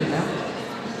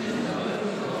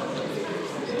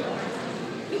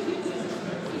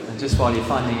just while you're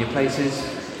finding your places,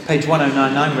 page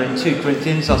 1099, we're in 2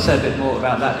 Corinthians. I'll say a bit more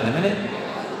about that in a minute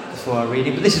before I read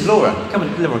it. But this is Laura.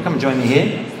 Laura, come and join me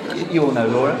here. You all know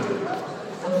Laura.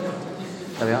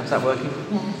 There we are. Is that working?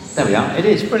 Yes. There we are. It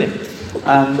is. Brilliant.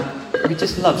 We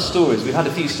just love stories. We've had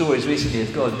a few stories recently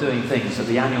of God doing things at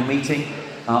the annual meeting.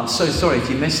 I'm so sorry if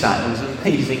you missed that. It was an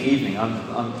amazing evening.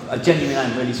 I genuinely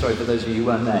am really sorry for those of you who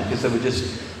weren't there, because there were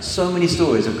just so many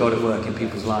stories of God at work in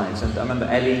people's lives. And I remember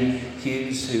Ellie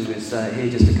Hughes, who was here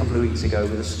just a couple of weeks ago,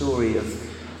 with a story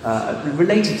of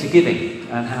related to giving,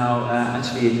 and how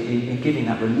actually in giving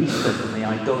that released her from the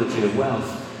idolatry of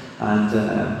wealth,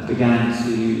 and began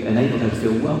to enable her to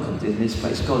feel welcomed in this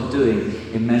place. God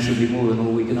doing immeasurably more than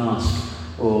all we can ask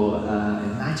or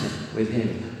imagine with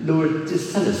him. Laura,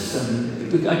 just tell us,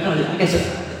 I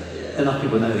guess enough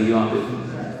people know who you are,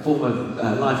 but former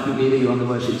life group leader, you're on the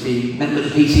worship team, member of the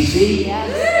PCC. Yes,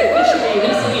 officially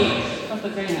this week, proper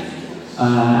grown-up.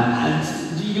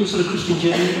 And your sort of Christian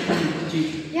journey, did you?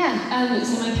 Yeah,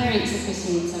 so my parents are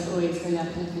Christians, so I've always grown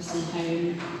up in a Christian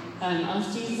home.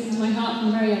 Asked Jesus into my heart from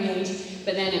a very young age,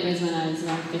 but then it was when I was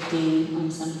around 15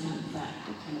 on summer camp that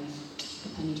the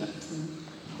penny dropped and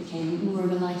became more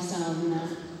of a lifestyle than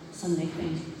a Sunday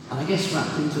thing. And I guess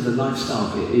wrapped into the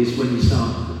lifestyle bit is when you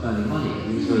start earning money,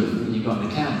 when you've got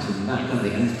an account and that kind of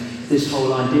thing, and this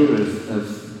whole idea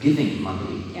of giving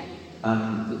money. Yeah.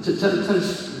 Tell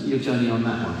us your journey on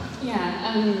that one.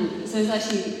 Yeah, so I was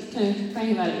actually kind of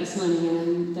praying about it this morning,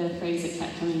 and the phrase that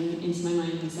kept coming into my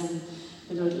mind was,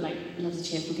 the Lord loves a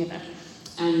cheerful giver.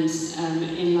 And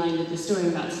in line with the story I'm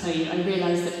about to tell you, I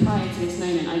realised that prior to this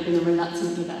moment I'd been a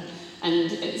reluctant giver.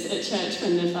 And at church,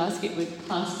 when the basket would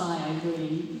pass by, I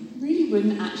really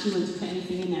wouldn't actually want to put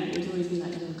anything in there. It would always be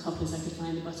like little coppers I could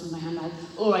find at the bottom of my handbag.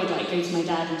 Or I'd go to my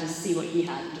dad and just see what he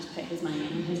had and just put his money in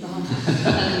on his behalf.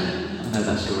 I know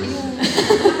that story.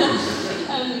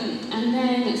 And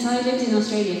then, so I lived in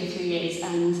Australia for 3 years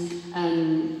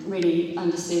and really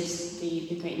understood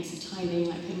the greatness of tithing,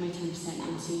 like putting my 10%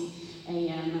 into a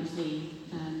monthly,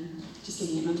 just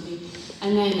giving it monthly.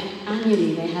 And then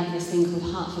annually they have this thing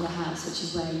called Heart for the House, which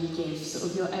is where you give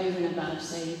sort of your over and above.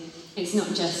 So it's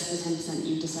not just the 10%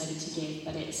 you've decided to give,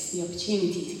 but it's the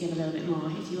opportunity to give a little bit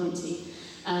more if you want to.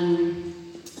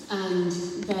 And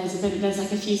there's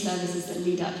like a few services that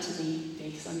lead up to the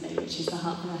big Sunday, which is the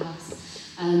Heart for the House.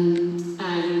 And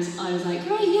I was like,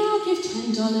 right, yeah, I'll give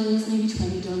 $10, maybe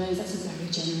 $20. That's a very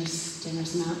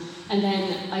generous amount. And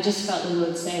then I just felt the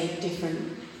Lord say a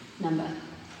different number,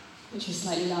 which was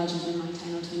slightly larger than my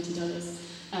 $10 or $20.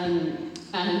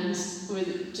 And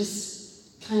with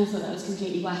just kind of thought that was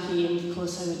completely wacky, and of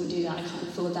course I wouldn't do that. I can't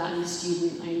afford that. I'm a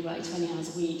student, I only work 20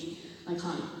 hours a week. I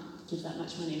can't give that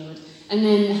much money, Lord. And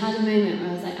then had a moment where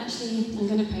I was like, actually, I'm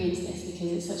going to pray into this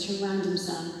because it's such a random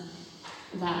sum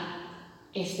that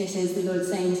if this is the Lord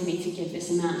saying to me to give this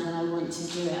amount, then I want to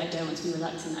do it. I don't want to be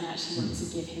reluctant. I actually want to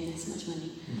give him this much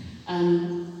money.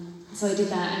 So I did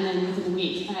that, and then within a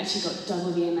week, I actually got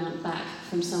double the amount back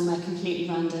from somewhere completely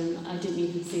random. I didn't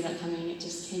even see that coming. It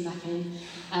just came back in.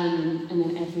 And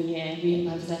then every year,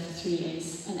 I was there for 3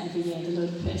 years, and every year the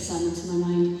Lord put a sum into my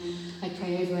mind. I'd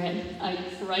pray over it, I'd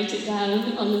write it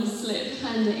down on the slip,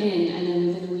 hand it in, and then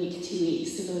within a week, 2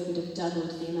 weeks, the Lord would have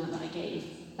doubled the amount that I gave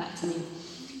back to me.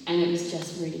 And it was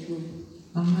just really cool.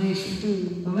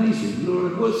 Amazing. Amazing. Laura,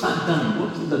 what's that done?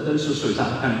 Those sort of stories,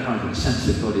 that kind of encouragement, sense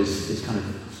that God is kind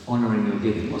of honouring your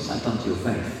giving, what's that done to your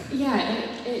faith? Yeah,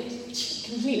 it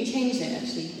completely changed it,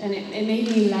 actually. And it made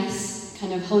me less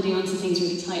kind of holding on to things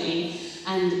really tightly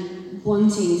and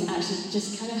wanting to actually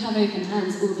just kind of have open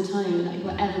hands all the time. Like,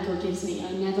 whatever God gives me,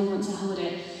 I never want to hold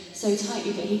it so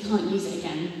tightly that he can't use it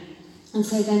again. And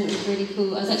so then it was really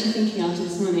cool. I was actually thinking after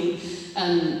this morning,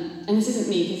 and this isn't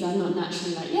me because I'm not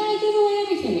naturally like, yeah, give away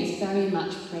everything. It's very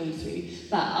much prayed through.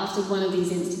 But after one of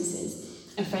these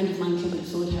instances, a friend of mine couldn't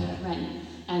afford her rent.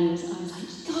 And I was like,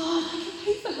 God, I could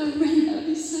pay for her rent. That would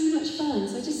be so much fun.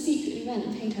 So I just secretly went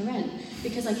and paid her rent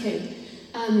because I could.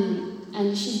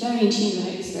 And she's very in tune with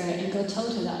the Holy Spirit, and God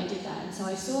told her that I did that. And so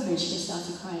I saw her and she just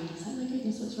started crying. I was like, oh my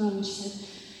goodness, what's wrong? And she said,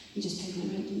 you just paid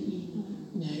my rent, didn't you?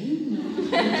 No.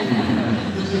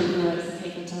 It's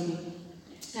okay, God told me.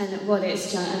 And what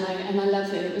it's done, and I love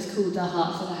that it was called the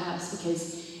Heart for the House, because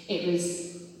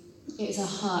it's a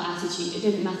heart attitude. It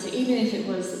didn't matter, even if it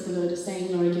was that the Lord was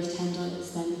saying, Laura, give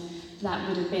 $10, then that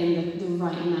would have been the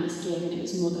right amount to give, and it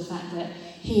was more the fact that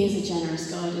he is a generous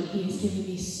God, and he has given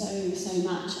me so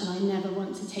much, and I never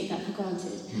want to take that for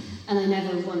granted. And I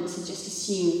never want to just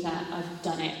assume that I've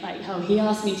done it, like, oh, he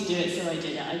asked me to do it, so I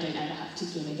did it. I don't ever have to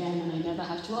give again, and I never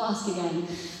have to ask again,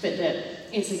 but that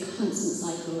it's a constant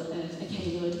cycle of,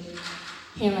 okay, Lord,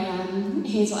 here I am,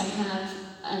 here's what I have,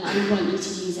 and I want you to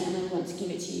use it, and I want to give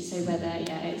it to you. So whether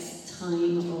it's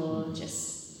time or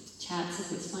just chats,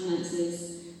 if it's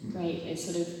finances, great. It's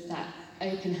sort of that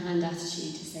open hand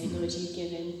attitude to say, Lord, you've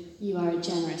given, you are a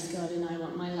generous God, and I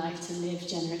want my life to live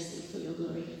generously for your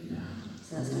glory. Yeah.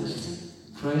 So that's my wisdom.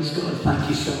 Praise God. Thank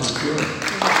you so much, Lord.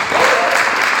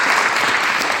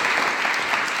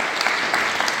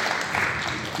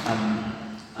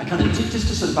 I kind of, just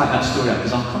to sort of back that story up,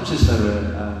 because I'm conscious there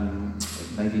are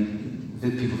maybe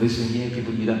people visiting here,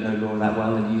 people you don't know Laura that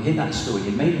well, and you hear that story,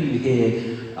 and maybe you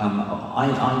hear,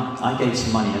 I gave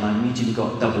some money and I immediately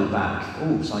got double back.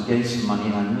 Oh, so I gave some money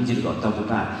and I immediately got double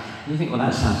back. And you think, well,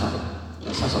 that sounds like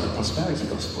the prosperity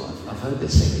gospel. I've heard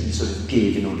this thing that you sort of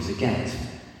give in order to get.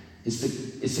 It's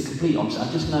the complete opposite.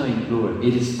 I'm just knowing, Laura,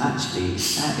 it is actually, it's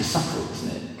subtle,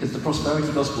 isn't it? Because the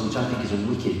prosperity gospel, which I think is a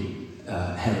wicked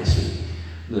heresy,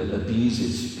 that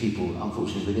abuses people,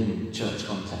 unfortunately, within church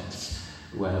contexts,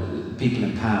 where people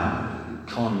in power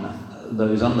con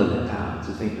those under their power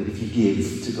to think that if you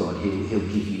give to God, He'll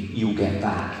give you, you'll get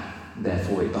back.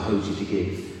 Therefore, it behoves you to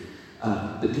give.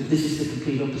 But this is the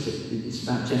complete opposite. It's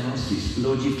about generosity.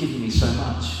 Lord, you've given me so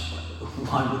much.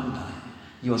 Why wouldn't I?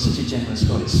 You are such a generous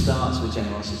God. It starts with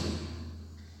generosity.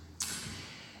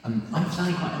 Am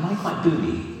I quite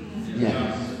boomy?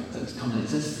 Yeah. Those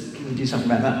comments. Can we do something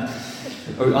about that?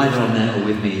 Or either on there or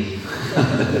with me.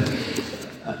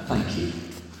 Thank you.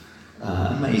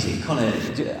 Amazing. Connor,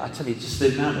 I tell you, just the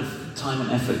amount of time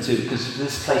and effort too, because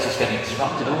this place is getting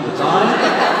disrupted all the time.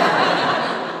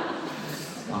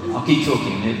 I'll keep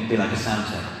talking, it'll be like a sound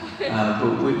check.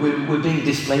 But we're being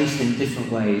displaced in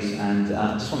different ways, and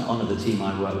I just want to honour the team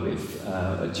I work with,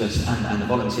 and the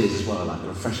volunteers as well, like the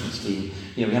refreshments team.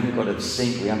 You know, we haven't got a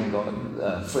sink, we haven't got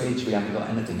a fridge, we haven't got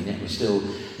anything, and yet we're still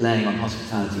laying on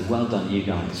hospitality. Well done, you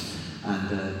guys. And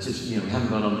we haven't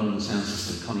got our normal sound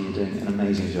system. Connie, you're doing an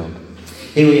amazing job.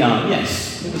 Here we are.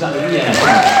 Yes, it was that. Yeah.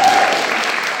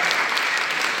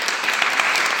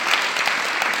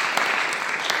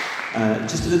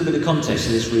 Just a little bit of context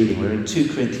to this reading. We're in 2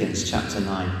 Corinthians chapter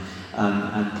 9.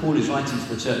 And Paul is writing to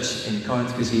the church in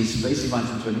Corinth because he's basically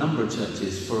writing to a number of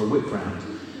churches for a whip round.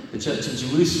 The church in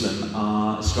Jerusalem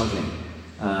are struggling.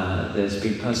 There's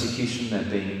been persecution, they're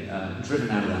being driven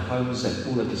out of their homes,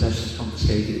 all their possessions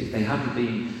confiscated. If they haven't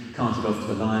been carted off to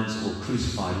the lions or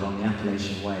crucified along the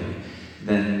Appalachian Way,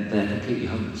 then they're completely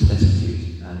homeless,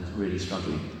 destitute, and really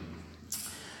struggling.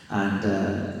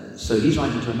 And so he's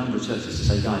writing to a number of churches to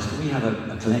say, guys, can we have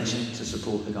a collection to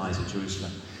support the guys at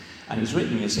Jerusalem? And he's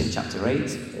written, you'll see in chapter 8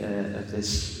 of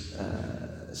this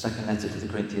second letter to the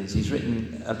Corinthians, he's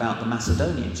written about the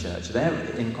Macedonian church. They're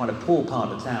in quite a poor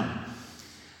part of town.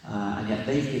 And yet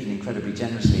they've given incredibly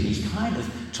generously. And he's kind of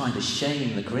trying to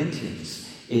shame the Corinthians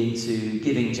into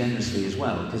giving generously as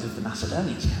well, because if the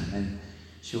Macedonians can, then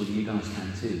surely you guys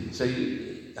can too. So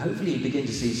hopefully you begin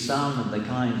to see some of the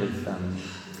kind of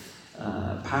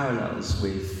parallels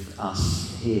with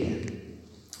us here.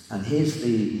 And here's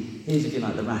if you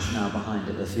like, the rationale behind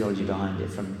it, the theology behind it,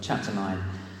 from chapter 9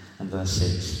 and verse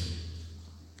 6.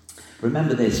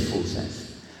 Remember this, Paul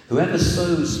says, whoever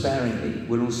sows sparingly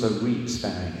will also reap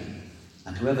sparingly,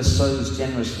 and whoever sows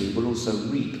generously will also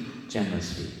reap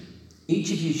generously.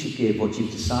 Each of you should give what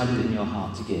you've decided in your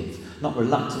heart to give, not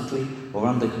reluctantly or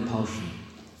under compulsion,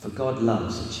 for God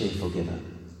loves a cheerful giver.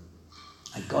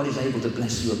 And God is able to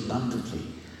bless you abundantly,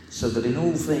 so that in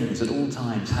all things, at all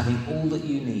times, having all that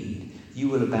you need, you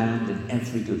will abound in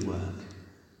every good work.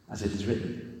 As it is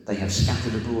written, they have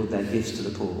scattered abroad their gifts to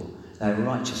the poor, their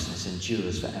righteousness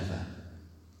endures forever.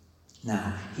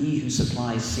 Now, he who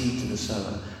supplies seed to the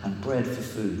sower and bread for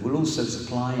food will also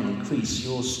supply and increase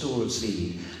your store of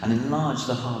seed and enlarge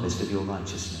the harvest of your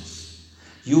righteousness.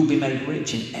 You will be made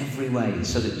rich in every way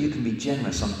so that you can be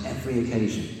generous on every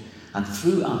occasion. And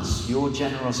through us, your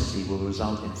generosity will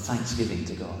result in thanksgiving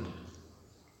to God.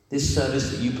 This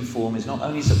service that you perform is not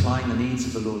only supplying the needs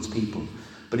of the Lord's people,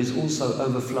 but is also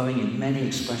overflowing in many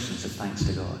expressions of thanks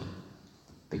to God.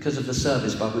 Because of the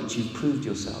service by which you've proved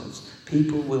yourselves,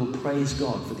 people will praise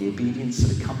God for the obedience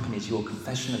that accompanies your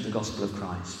confession of the gospel of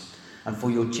Christ, and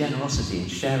for your generosity in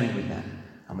sharing with them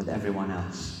and with everyone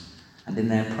else. And in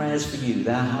their prayers for you,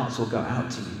 their hearts will go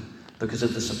out to you because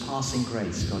of the surpassing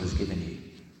grace God has given you.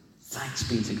 Thanks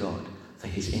be to God for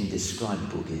his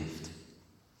indescribable gift.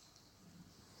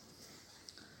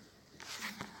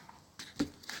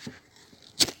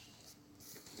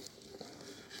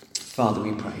 Father,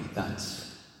 we pray that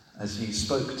as you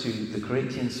spoke to the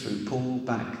Corinthians through Paul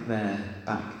back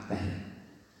then,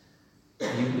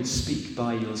 you would speak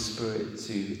by your Spirit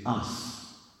to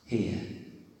us here,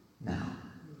 now,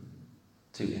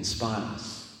 to inspire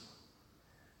us,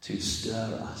 to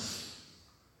stir us,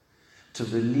 to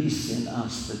release in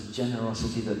us the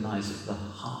generosity that lies at the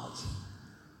heart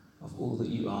of all that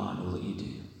you are and all that you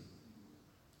do.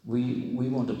 We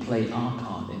want to play our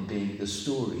part in being the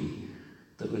story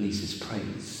that releases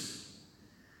praise,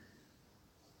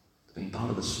 being part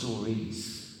of the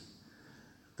stories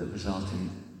that result in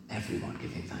everyone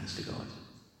giving thanks to God.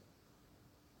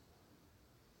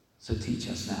 So teach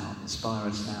us now, inspire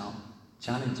us now,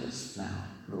 challenge us now,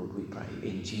 Lord, we pray,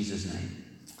 in Jesus' name.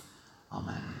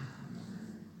 Amen.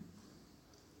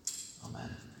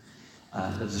 Amen.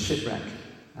 There was a shipwreck,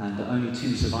 and only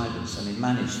 2 survivors, and they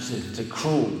managed to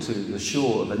crawl to the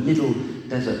shore of a little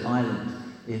desert island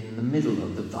in the middle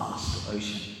of the vast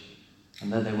ocean.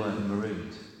 And there they were,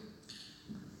 marooned.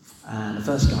 And the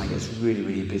first guy gets really,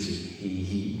 really busy.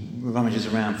 He rummages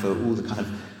around for all the kind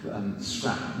of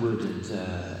scrap wood and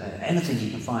anything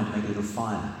he can find to make a little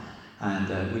fire.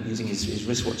 And using his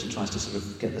wristwatch, he tries to sort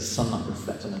of get the sunlight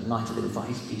reflect on and light a little fire.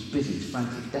 He's busy, he's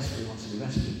frantic, desperately wants to be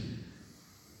rescued.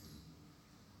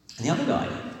 And the other guy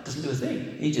doesn't do a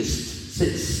thing. He just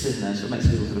sits in there, sort of makes a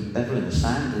little sort of bevel in the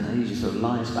sand, and then he just sort of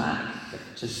lies back,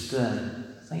 just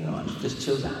thank you very much, just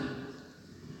chills out.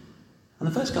 And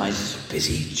the first guy's just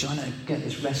busy trying to get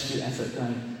this rescue effort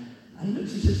going. And he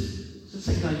looks, he says to the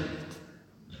second guy,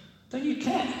 don't you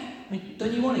care? I mean,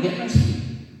 don't you want to get rescued?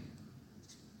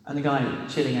 And the guy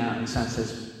chilling out in the sand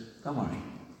says, don't worry,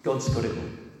 God's got it all.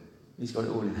 He's got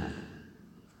it all in hand.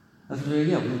 I said,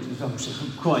 yeah,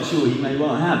 I'm quite sure he may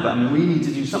well have, but I mean, we need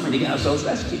to do something to get ourselves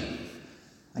rescued.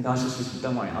 And the guy says, listen,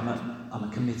 don't worry, I'm a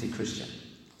committed Christian.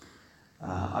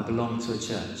 I belong to a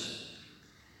church.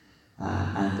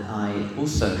 And I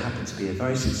also happen to be a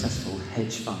very successful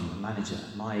hedge fund manager.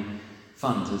 My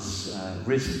fund has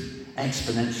risen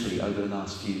exponentially over the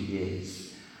last few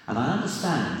years. And I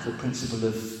understand the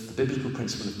biblical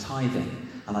principle of tithing,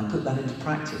 and I put that into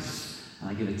practice. And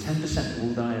I give a 10% of all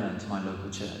that I earn to my local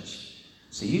church.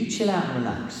 So you chill out and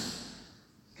relax,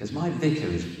 because my vicar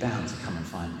is bound to come and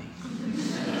find me.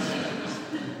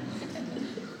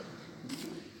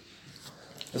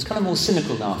 There's kind of more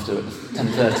cynical laughter at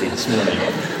 10:30 this morning.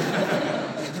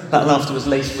 That laughter was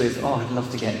laced with, I'd love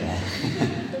to get there.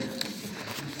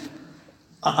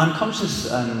 I'm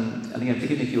conscious, and again,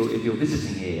 forgive me if you're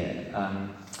visiting here,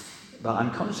 but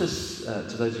I'm conscious,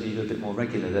 to those of you who are a bit more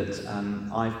regular, that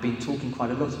I've been talking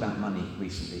quite a lot about money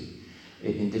recently,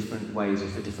 in different ways or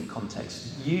for different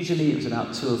contexts. Usually it was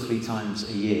about 2 or 3 times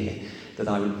a year that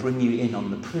I would bring you in on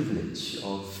the privilege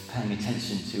of paying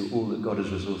attention to all that God has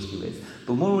resourced you with.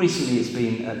 But more recently it's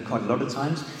been quite a lot of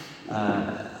times.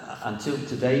 Until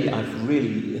today, I've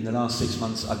really, in the last 6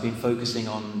 months, I've been focusing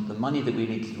on the money that we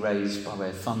need to raise by way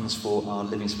of funds for our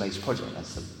Living Space project.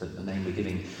 That's the name we're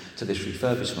giving to this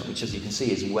refurbishment, which, as you can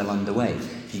see, is well underway.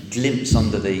 If you glimpse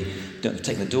under don't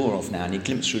take the door off now, and you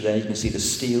glimpse through there, you can see the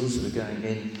steels that are going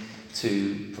in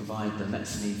to provide the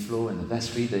mezzanine floor in the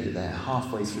vestry. They're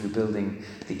halfway through building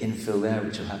the infill there,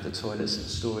 which will have the toilets and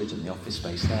storage and the office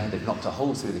space there. They've knocked a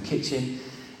hole through the kitchen.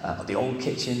 The old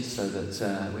kitchen, so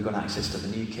that we've got access to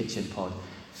the new kitchen pod.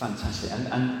 Fantastic.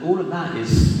 And all of that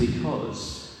is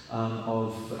because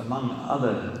of, among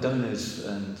other donors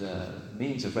and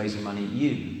means of raising money,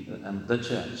 you and the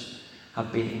church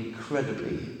have been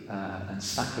incredibly and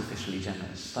sacrificially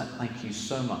generous. Thank you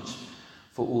so much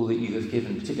for all that you have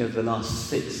given, particularly over the last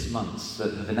 6 months,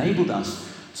 that have enabled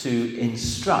us to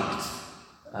instruct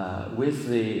with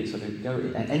the sort of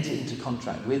enter into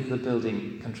contract with the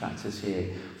building contractors here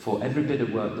for every bit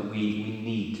of work that we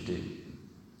need to do.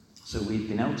 So we've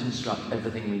been able to instruct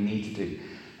everything we need to do.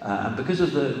 And because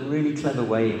of the really clever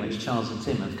way in which Charles and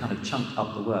Tim have kind of chunked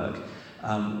up the work,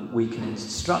 we can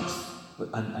instruct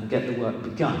and get the work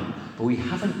begun, but we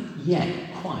haven't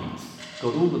yet quite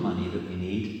got all the money that we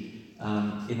need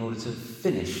in order to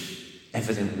finish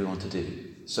everything that we want to do.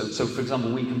 So for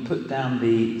example, we can put down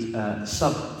the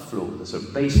sub-floor, the sort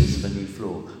of basis of a new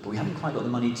floor, but we haven't quite got the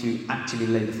money to actually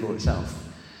lay the floor itself.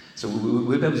 So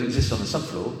we'll be able to exist on the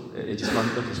subfloor, it just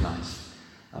won't look as nice.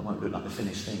 It won't look like the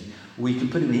finished thing. We can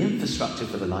put in the infrastructure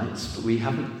for the lights, but we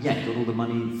haven't yet got all the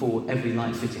money for every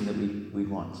light fitting that we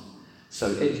want.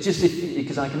 So it's just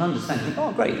because I can understand, think,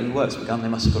 oh great, the work's begun, they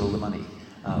must have got all the money.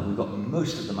 We've got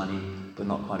most of the money, but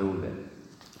not quite all of it.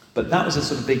 But that was a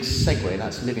sort of big segue,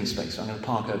 that's Living Space, so I'm going to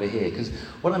park over here, because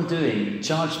what I'm doing,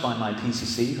 charged by my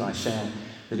PCC, who I share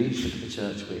the leadership of the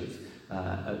church with,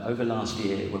 over last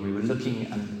year, when we were looking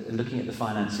at the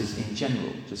finances in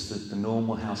general, just the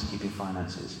normal housekeeping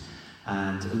finances,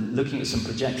 and looking at some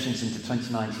projections into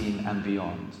 2019 and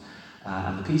beyond.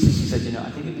 And the PCC said, I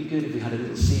think it'd be good if we had a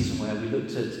little season where we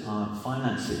looked at our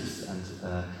finances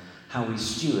and how we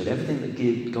steward everything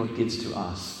that God gives to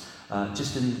us,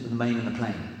 just in the main and the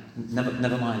plain.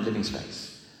 Never mind living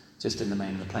space, just in the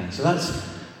main of the plane. So that's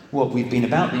what we've been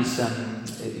about. These,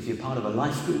 if you're part of a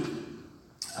life group,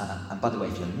 and by the way,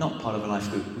 if you're not part of a life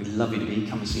group, we'd love you to be.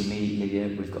 Come and see me, Lydia.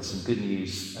 We've got some good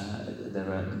news.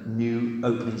 There are new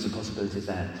openings and possibilities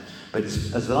there. But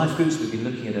as the life groups, we've been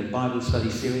looking at a Bible study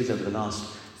series over the last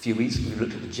few weeks. We've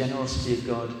looked at the generosity of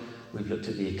God. We've looked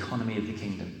at the economy of the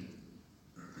kingdom.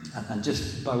 And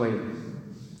just by way of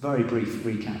very brief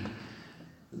recap,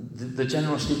 the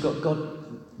generosity of God,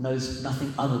 God knows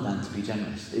nothing other than to be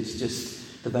generous. It's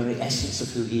just the very essence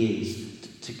of who he is,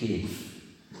 to give.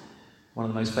 One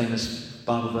of the most famous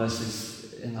Bible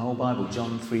verses in the whole Bible,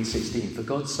 John 3:16. For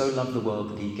God so loved the world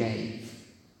that he gave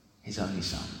his only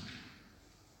son.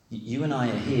 You and I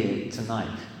are here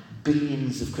tonight.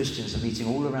 Billions of Christians are meeting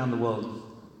all around the world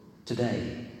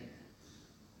today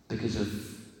because of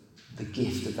the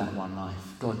gift of that one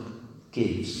life. God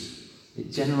gives.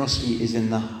 Generosity is in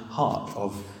the heart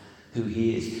of who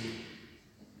he is.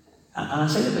 And I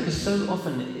say that because so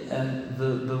often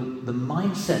the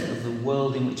mindset of the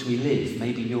world in which we live,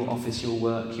 maybe your office, your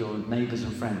work, your neighbours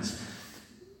and friends,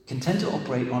 can tend to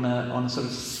operate on a sort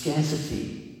of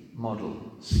scarcity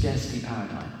model, scarcity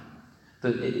paradigm.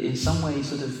 That in some way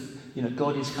sort of,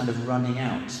 God is kind of running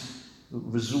out.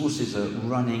 Resources are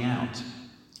running out.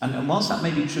 And whilst that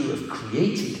may be true of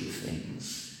created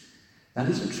things, that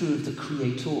isn't true of the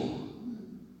Creator.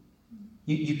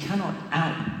 You cannot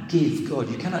outgive God.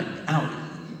 You cannot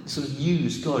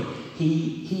use God.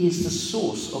 He is the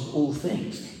source of all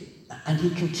things. And he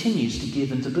continues to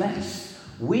give and to bless.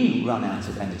 We run out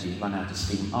of energy, run out of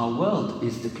steam. Our world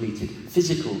is depleted.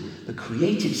 Physical, the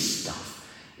created stuff,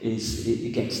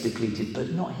 it gets depleted, but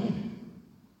not him.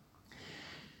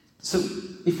 So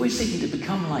if we're seeking to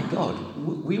become like God,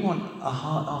 we want a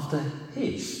heart after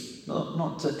his.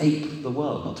 Not to ape the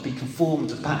world, not to be conformed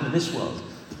to the pattern of this world,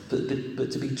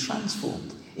 but to be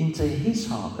transformed into his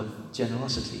heart of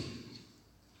generosity.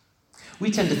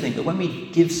 We tend to think that when we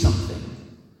give something,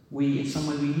 in some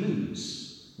way we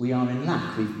lose. We are in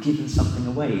lack. We've given something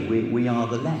away. We are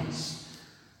the less.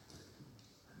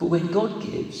 But when God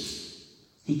gives,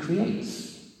 he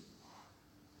creates.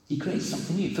 He creates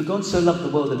something new. For God so loved the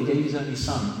world that he gave his only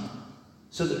son,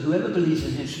 so that whoever believes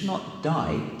in him should not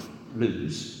die,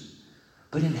 lose,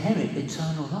 but inherit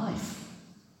eternal life.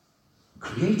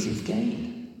 Creative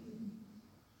gain.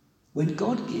 When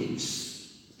God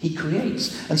gives, he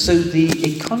creates. And so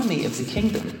the economy of the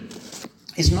kingdom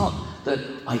is not that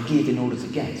I give in order to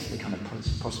get, the kind of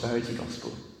prosperity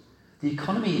gospel. The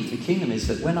economy of the kingdom is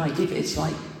that when I give, it's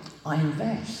like I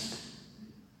invest.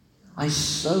 I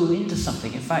sow into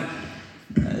something. In fact,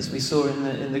 as we saw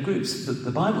in the groups,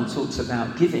 the Bible talks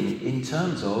about giving in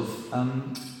terms of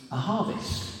a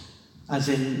harvest, as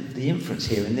in the inference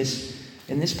here in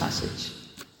this passage,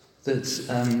 that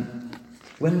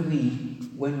when we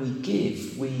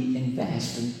give, we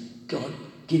invest, and God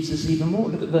gives us even more.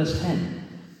 Look at verse 10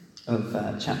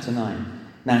 of chapter 9.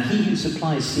 Now he who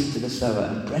supplies seed to the sower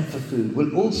and bread for food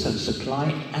will also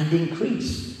supply and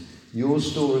increase your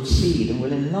store of seed and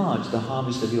will enlarge the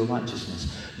harvest of your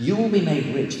righteousness. You will be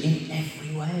made rich in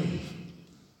every way.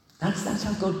 That's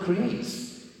how God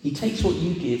creates. He takes what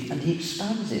you give and he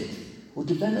expands it or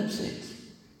develops it.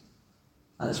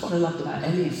 And that's what I loved about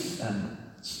Ellie's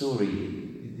story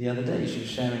the other day. She was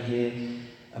sharing here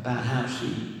about how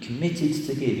she committed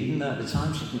to give, even though at the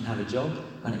time she didn't have a job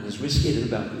and it was risky.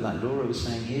 About, like Laura was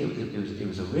saying here, it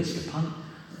was a risk, a punt.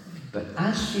 But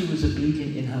as she was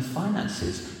obedient in her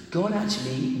finances, God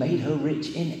actually made her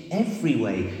rich in every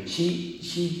way.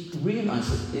 She realised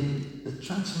that in the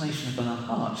transformation of her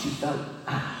heart, she felt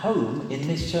at home in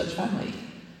this church family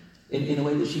in a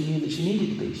way that she knew that she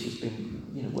needed to be. She's been,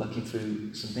 working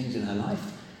through some things in her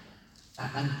life,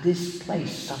 and this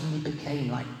place suddenly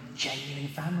became like genuine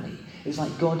family. It was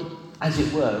like God, as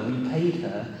it were, repaid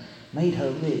her, made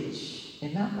her rich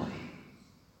in that way.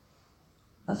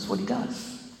 That's what he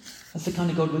does. That's the kind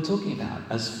of God we're talking about.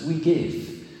 As we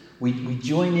give, we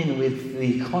join in with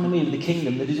the economy of the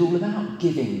kingdom that is all about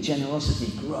giving,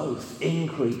 generosity, growth,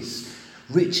 increase,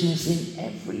 richness in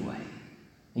every way,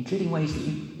 including ways that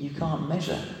you can't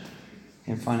measure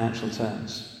in financial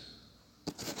terms.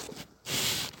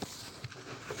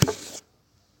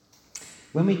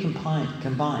 When we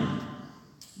combine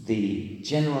the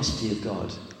generosity of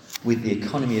God with the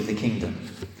economy of the kingdom,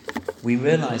 we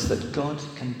realise that God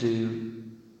can do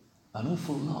an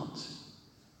awful lot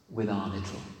with our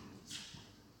little.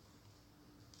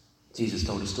 Jesus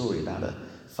told a story about a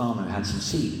farmer who had some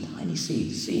seed, tiny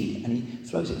seed, and he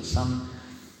throws it. Some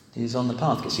is on the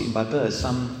path, gets eaten by birds.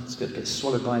 Some gets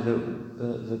swallowed by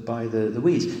the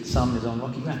weeds. Some is on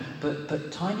rocky ground.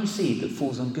 But tiny seed that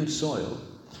falls on good soil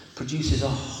produces a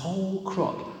whole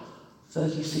crop,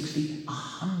 30, 60,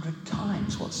 100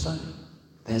 times what's sown.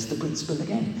 There's the principle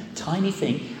again. Tiny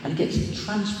thing, and it gets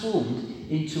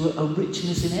transformed into a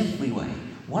richness in every way.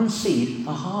 One seed,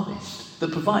 a harvest,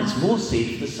 that provides more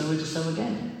seed for the sower to sow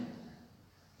again.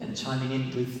 And chiming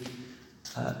in with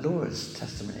Laura's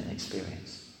testimony and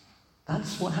experience.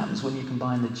 That's what happens when you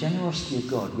combine the generosity of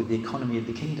God with the economy of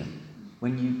the kingdom.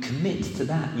 When you commit to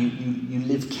that, you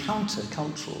live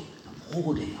counter-cultural,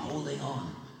 holding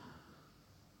on.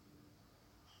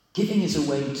 Giving is a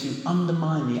way to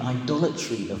undermine the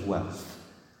idolatry of wealth,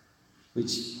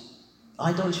 which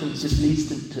idolatry just leads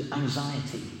to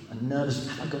anxiety and nervousness.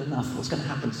 Have I got enough? What's going to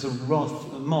happen to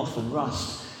moth and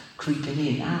rust creeping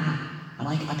in? And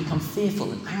I become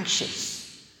fearful and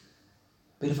anxious.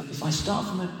 But if I start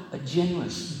from a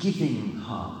generous, giving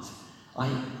heart,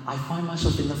 I find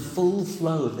myself in the full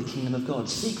flow of the kingdom of God.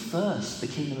 Seek first the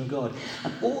kingdom of God,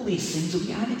 and all these things will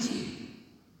be added to you.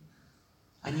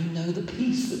 And you know the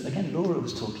peace that, again, Laura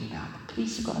was talking about. The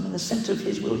peace of God. I'm in the centre of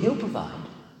his will. He'll provide.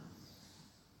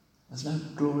 There's no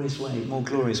more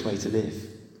glorious way to live.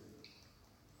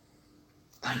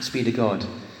 Thanks be to God.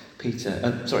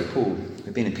 Paul.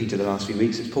 We've been in Peter the last few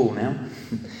weeks. It's Paul now.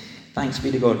 Thanks be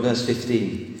to God. Verse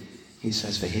 15. He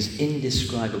says, for his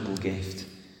indescribable gift.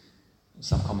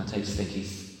 Some commentators think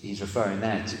he's referring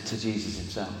there to Jesus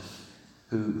himself,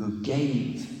 who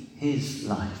gave his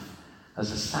life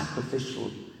as a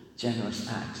sacrificial, generous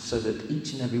act so that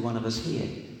each and every one of us here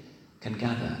can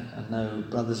gather and know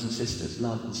brothers and sisters,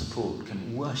 love and support,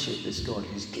 can worship this God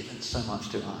who's given so much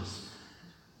to us.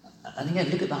 And again,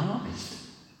 look at the harvest.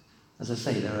 As I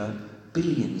say, there are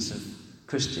billions of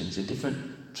Christians in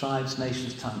different tribes,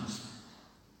 nations, tongues,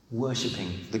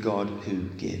 worshipping the God who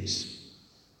gives.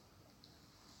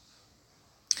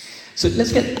 So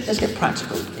let's get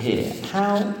practical here.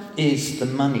 How is the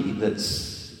money that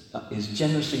is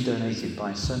generously donated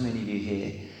by so many of you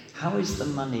here, how is the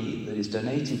money that is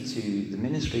donated to the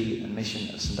ministry and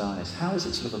mission of St. Ives, how is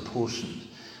it sort of apportioned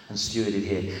and stewarded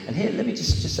here? And here, let me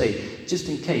just say, just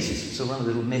in case, it's sort of one of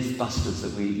the little myth busters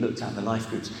that we looked at in the life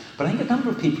groups, but I think a number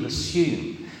of people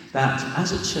assume that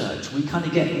as a church, we kind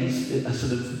of get a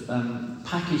sort of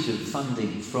package of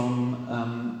funding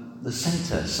from the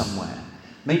centre somewhere.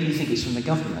 Maybe you think it's from the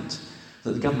government,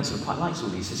 that the government sort of quite likes all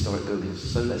these historic buildings,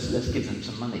 so let's give them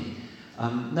some money.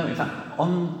 No, in fact,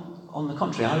 on the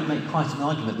contrary, I would make quite an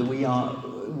argument that we are,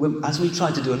 as we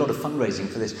try to do a lot of fundraising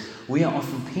for this, we are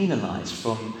often penalised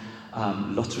from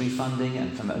lottery funding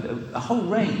and from a whole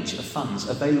range of funds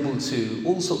available to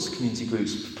all sorts of community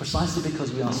groups, precisely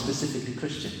because we are specifically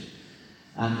Christian.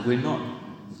 And we're not,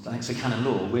 thanks to canon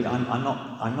law,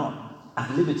 I'm not at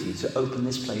liberty to open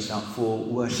this place up for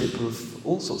worship of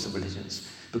all sorts of religions,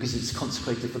 because it's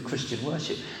consecrated for Christian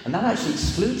worship. And that actually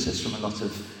excludes us from a lot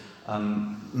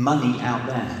of money out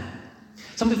there.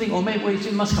 Some people think, maybe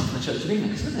it must come from the Church of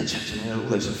England, because the Church of England, all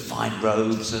those sort of fine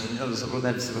robes and all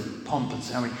that sort of pomp and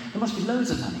ceremony. There must be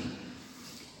loads of money.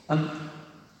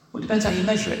 Well, it depends how you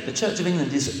measure it. The Church of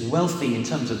England is wealthy in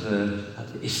terms of the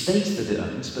estates that it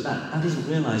owns, but that isn't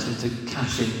realised into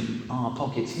cash in our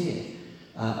pockets here.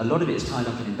 A lot of it is tied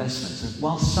up in investments, and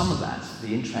while some of that,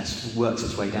 the interest, works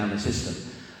its way down the system,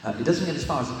 it doesn't get as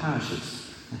far as the parishes.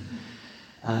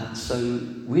 So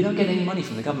we don't get any money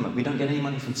from the government, we don't get any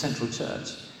money from Central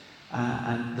Church.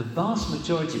 And the vast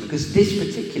majority, because this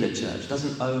particular church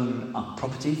doesn't own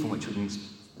property from which we can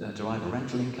derive a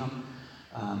rental income,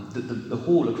 the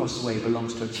hall across the way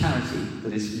belongs to a charity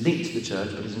that is linked to the church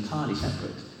but is entirely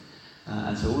separate.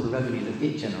 And so all the revenue that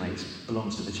it generates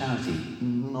belongs to the charity,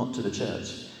 not to the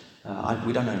church.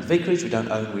 We don't own vicarage, we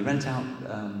rent out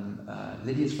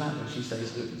Lydia's flat where she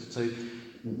stays. So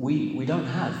we don't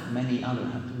have many other,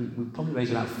 we probably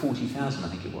raised about 40,000, I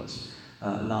think it was,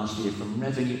 last year from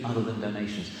revenue other than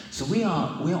donations. So we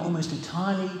are almost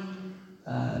entirely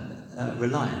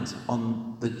reliant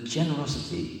on the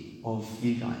generosity of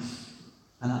you guys.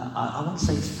 And I want to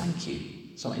say thank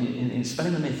you. So in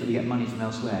spelling the myth that we get money from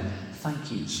elsewhere,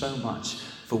 thank you so much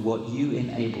for what you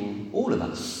enable all of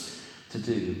us to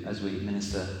do as we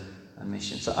minister a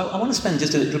mission. So I want to spend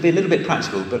it'll be a little bit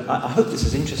practical, but I hope this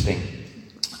is interesting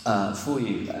for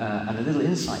you and a little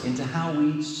insight into how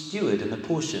we steward and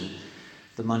apportion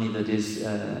the money that is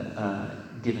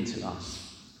given to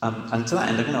us. And to that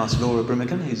end, I'm going to ask Laura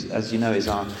Brimacombe, who, as you know, is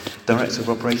our Director of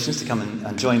Operations, to come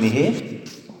and join me here.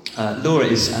 Laura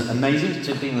is amazing.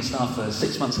 She's been on the staff for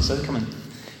 6 months or so. Come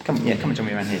and join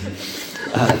me around here.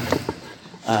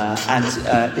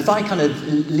 If I kind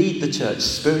of lead the church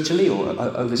spiritually or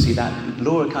oversee that,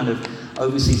 Laura kind of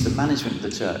oversees the management of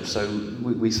the church. So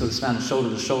we sort of stand shoulder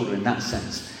to shoulder in that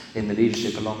sense in the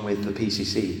leadership along with the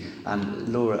PCC. And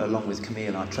Laura, along with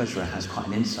Camille, our treasurer, has quite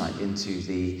an insight into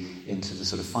the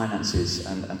sort of finances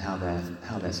and how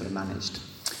they're sort of managed.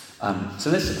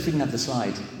 So if we can have the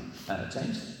slide,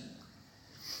 James.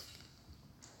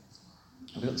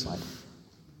 Have we got the slide?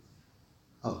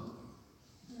 Oh.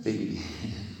 The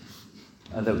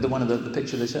one of the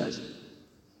picture of the church.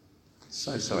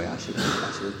 So sorry, I should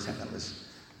have checked that was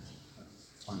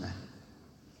on there.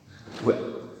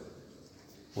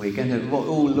 We're going to, what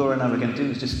all Laura and I are going to do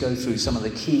is just go through some of the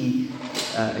key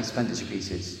expenditure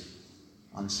pieces.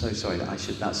 I'm so sorry that this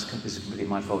is completely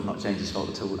my fault, not James's fault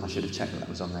at all. I should have checked that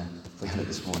was on there. We had it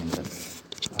this morning, but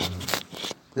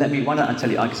why don't I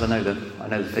tell you, because I know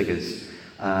the figures.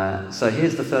 So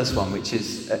here's the first one, which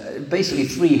is basically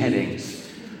 3 headings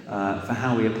for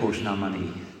how we apportion our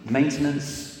money: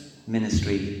 maintenance,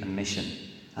 ministry, and mission.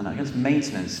 And I guess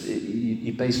maintenance,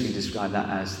 you basically describe that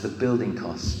as the building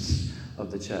costs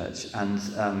of the church. And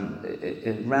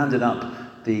it rounded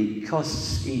up the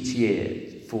costs each year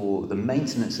for the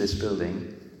maintenance of this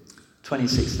building,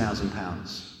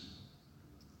 £26,000.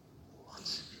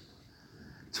 What?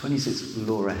 26,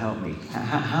 Laura, help me.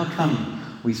 How come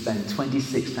we spend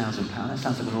 £26,000? That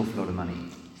sounds like an awful lot of money.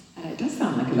 It does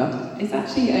sound like a lot. It's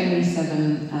actually only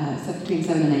between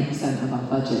 7 and 8% of our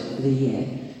budget for the year.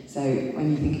 So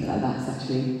when you think of it like that, it's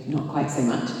actually not quite so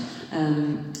much.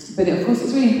 But of course,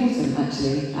 it's really important,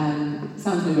 actually. It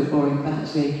sounds a little bit boring, but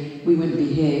actually, we wouldn't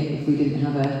be here if we didn't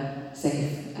have a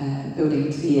safe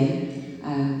building to be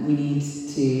in. We need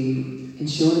to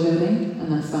insure the building,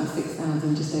 and that's about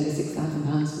just over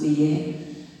 £6,000 for the year.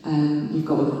 You've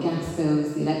got all the gas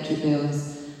bills, the electric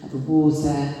bills, the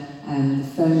water, the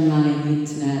phone line, the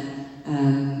internet.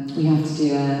 We have to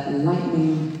do a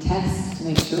lightning test to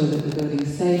make sure that the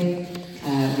building's safe.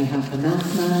 We have the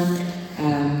mouse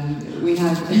man. We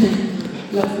have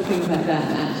lots of things like that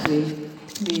actually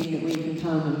mean that we can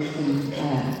come and we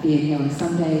can be in here on a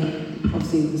Sunday.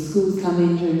 Obviously, the schools come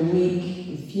in during the week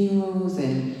with funerals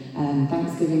and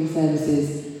Thanksgiving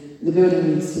services. The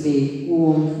building needs to be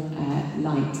warm,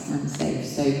 light and safe.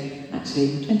 So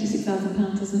actually,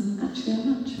 £26,000 isn't actually that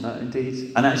much. No,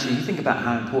 indeed. And actually, you think about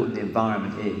how important the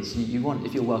environment is. You want,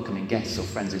 if you're welcoming guests or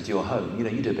friends into your home,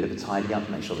 you do a bit of a tidy up,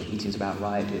 make sure the heating's about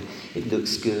right, it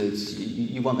looks good.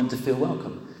 You want them to feel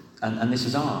welcome. And this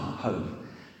is our home.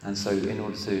 And so in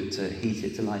order to heat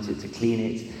it, to light it, to clean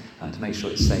it, to make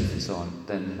sure it's safe and so on,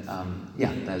 then,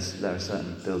 there are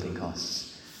certain building costs.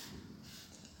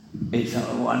 It's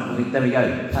wonderful. There we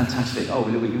go. Fantastic. Oh,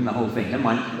 we're doing the whole thing. Never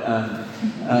mind.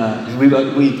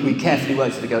 We carefully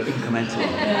worked it to go incremental. There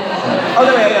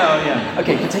we go. Oh, yeah.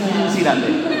 Okay, pretend you didn't see that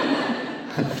bit.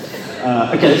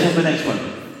 Okay, let's have the next one.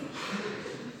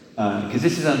 Because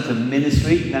this is under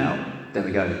ministry now. There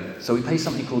we go. So we pay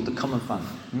something called the Common Fund.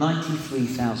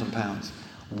 £93,000.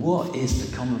 What is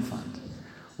the Common Fund?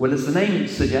 Well, as the name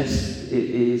suggests, it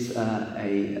is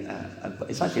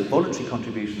it's actually a voluntary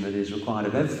contribution that is required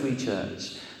of every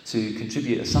church to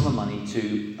contribute a sum of money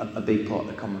to a big pot,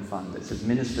 a common fund, that's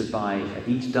administered by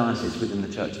each diocese within the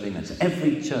Church of England. So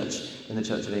every church in the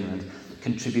Church of England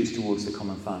contributes towards the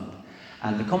common fund.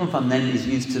 And the common fund then is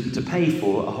used to pay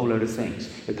for a whole load of things.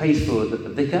 It pays for the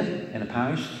vicar in a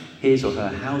parish, his or her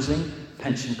housing,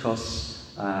 pension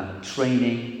costs,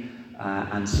 training,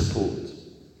 and support.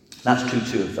 That's true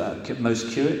too of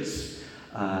most curates.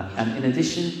 And in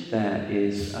addition, there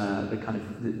is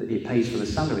it pays for the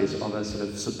salaries of a sort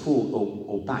of support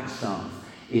or back staff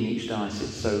in each diocese.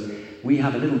 So we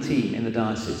have a little team in the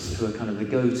diocese who are kind of the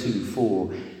go-to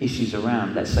for issues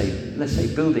around, let's say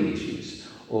building issues,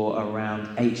 or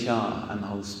around HR and the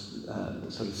whole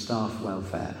sort of staff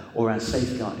welfare, or around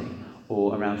safeguarding,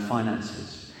 or around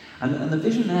finances. And the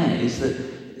vision there is that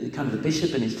kind of the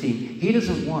bishop and his team, he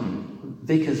doesn't want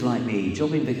vicars like me,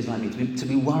 jobbing vicars like me, to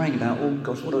be worrying about, oh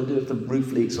gosh, what do I do if the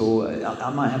roof leaks, or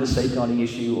I might have a safeguarding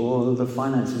issue, or the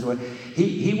finances. Or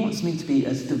he wants me to be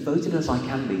as devoted as I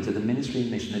can be to the ministry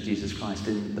and mission of Jesus Christ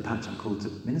in the patch I'm called to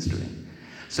minister in.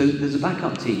 So there's a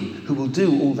backup team who will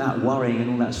do all that worrying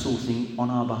and all that sorting on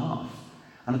our behalf.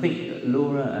 And I think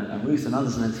Laura and Ruth and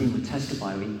others in the team would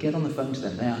testify. When you get on the phone to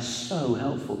them, they are so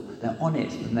helpful. They're on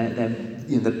it, and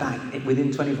they're back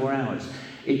within 24 hours.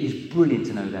 It is brilliant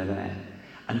to know they're there.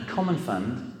 And Common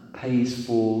Fund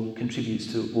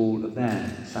contributes to all of their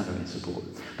salary and support.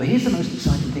 But here's the most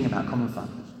exciting thing about Common Fund.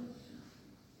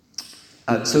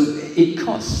 So it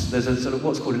costs, there's a sort of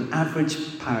what's called an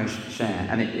average parish share,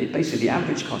 and it basically, the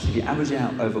average cost, if you average it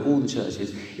out over all the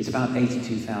churches, is about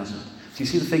 82,000. So you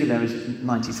see the figure there is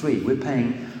 93. We're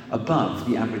paying above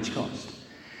the average cost.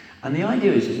 And the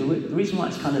idea is, the reason why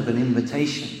it's kind of an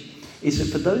invitation is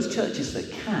that for those churches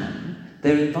that can,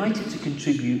 they're invited to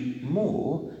contribute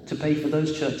more to pay for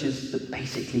those churches that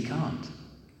basically can't.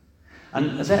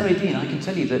 And as Area Dean, I can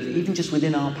tell you that even just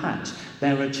within our patch,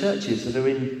 there are churches that are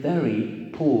in very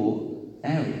poor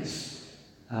areas.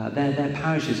 Their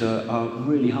parishes are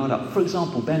really hard up. For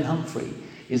example, Ben Humphrey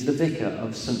is the vicar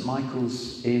of St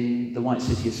Michael's in the White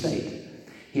City Estate.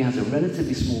 He has a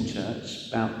relatively small church,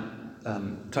 about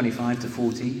 25 to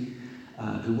 40,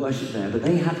 who worship there, but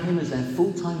they have him as their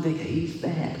full-time vicar. He's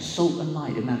there, salt and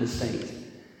light in that estate.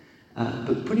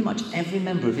 But pretty much every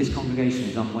member of his congregation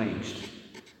is unwaged.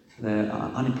 They're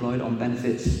unemployed, on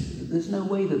benefits. There's no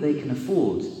way that they can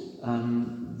afford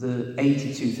the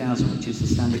 82,000, which is the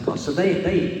standard cost. So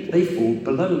they fall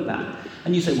below that.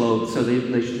 And you say, well, so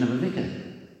they should have a vicar.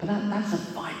 But that's a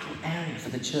vital area for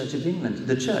the Church of England,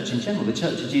 the church in general, the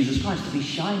Church of Jesus Christ, to be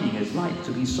shining as light,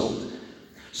 to be salt.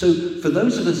 So for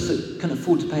those of us that can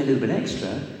afford to pay a little bit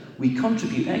extra, we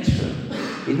contribute extra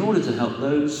in order to help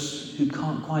those who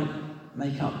can't quite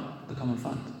make up the common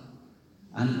fund.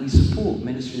 And we support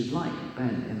ministries like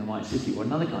Ben in the White City, or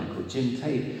another guy called Jim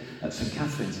Tate at St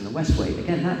Catherine's in the Westway.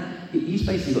 Again, he's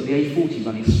basically got the A40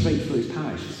 running straight through his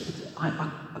parish.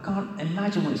 I can't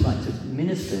imagine what it's like to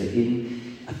minister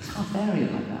in a tough area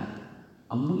like that.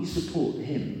 And we support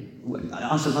him.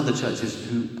 Us and other churches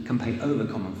who can pay over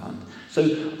common fund. So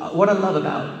what I love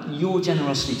about your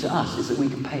generosity to us is that we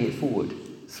can pay it forward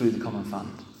through the common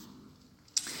fund.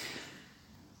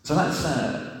 So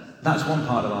that's one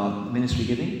part of our ministry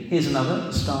giving. Here's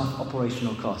another, staff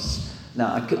operational costs.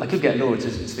 Now, I could get Laura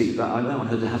to speak, but I don't want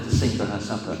her to have to sing for her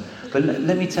supper. But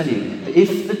let me tell you,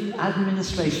 if the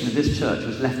administration of this church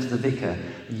was left to the vicar,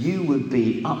 you would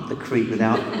be up the creek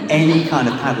without any kind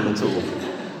of paddle at all.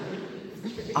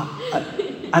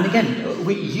 And again,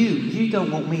 you don't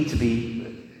want me to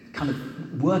be kind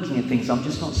of working at things I'm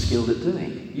just not skilled at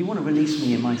doing. You want to release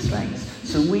me in my strengths.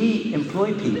 So we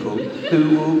employ people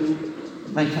who will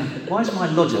make a... Why is my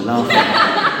lodger laughing?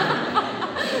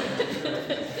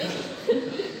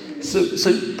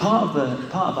 So part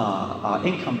of our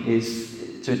income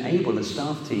is to enable a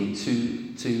staff team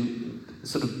to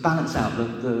sort of balance out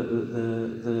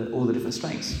all the different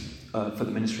strengths for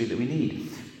the ministry that we need.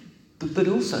 But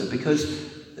also because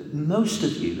most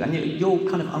of you, and you're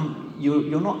kind of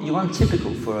you're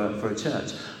untypical for a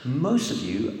church. Most of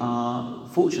you are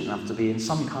fortunate enough to be in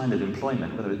some kind of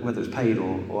employment, whether it's paid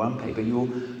or unpaid. But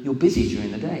you're busy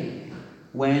during the day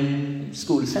when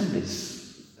school assemblies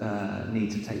need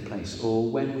to take place,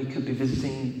 or when we could be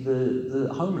visiting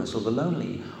the homeless or the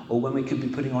lonely, or when we could be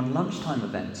putting on lunchtime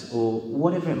events, or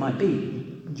whatever it might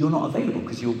be. You're not available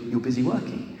because you're busy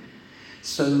working.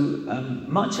 So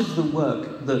much of the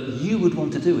work that you would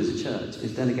want to do as a church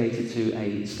is delegated to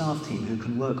a staff team who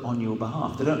can work on your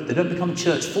behalf. They don't become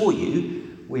church for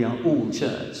you. We are all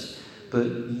church. But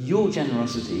your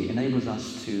generosity enables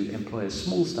us to employ a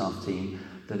small staff team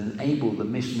that enable the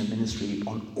mission and ministry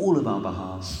on all of our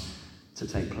behalves to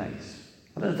take place.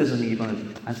 I don't know if there's anything you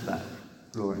want to add to that,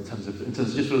 Laura, in terms of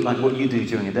just like what you do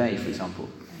during a day, for example.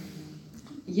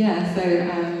 Yeah, so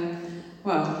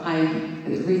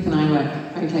Ruth and I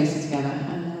work very closely together,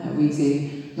 and we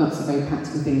do lots of very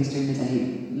practical things during the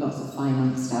day, lots of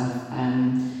finance stuff,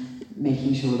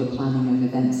 making sure the planning of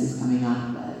events is coming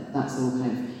up. That's all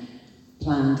kind of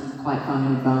planned quite far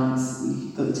in advance.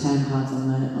 We've got the turn cards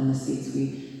on the seats.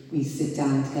 We sit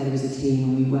down together as a team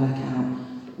and we work out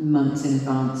months in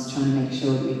advance, trying to make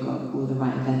sure that we've got all the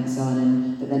right events on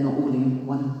and that they're not all in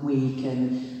 1 week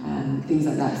and things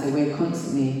like that. So we're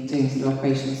constantly doing sort of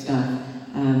operational stuff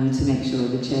to make sure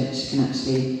the church can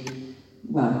actually,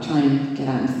 try and get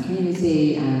out into the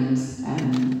community and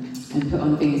put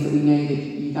on things that we know that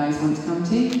you guys want to come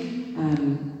to.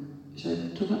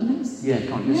 Should I talk about the next? Yeah,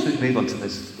 come on, let's move on to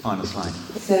this final slide.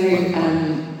 So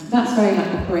that's very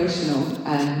operational,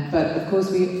 but of course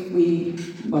most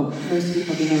of you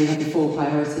probably know we have the 4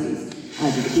 priorities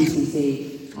that the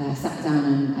QCC sat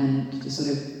down and just sort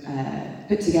of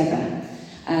put together.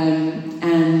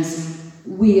 And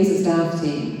we as a staff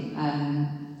team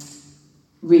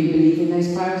really believe in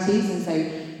those priorities, and so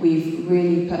we've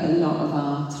really put a lot of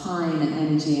our time and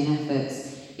energy and efforts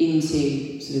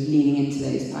into sort of leaning into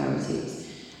those priorities.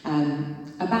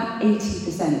 About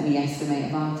 80% we estimate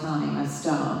of our time as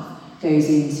staff goes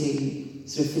into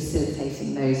sort of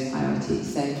facilitating those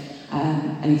priorities. So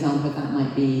an example of that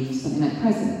might be something like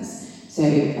presence. So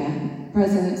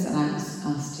presence allows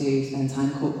us to spend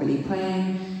time corporately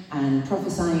praying and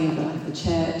prophesying over the life of the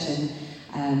church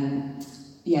and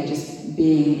just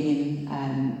being in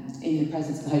in the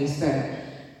presence of the Holy Spirit,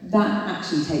 that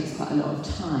actually takes quite a lot of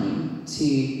time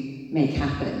to make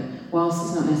happen. Whilst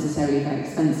it's not necessarily very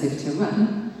expensive to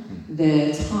run,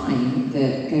 the time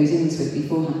that goes into it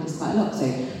beforehand is quite a lot.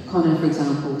 So Connor, for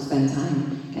example, will spend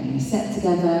time getting a set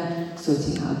together,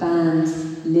 sorting out a band.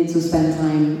 Liz will spend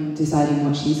time deciding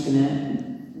what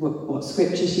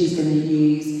scripture she's going to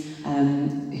use,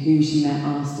 who she might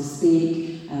ask to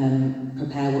speak,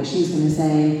 prepare what she's going to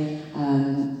say,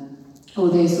 all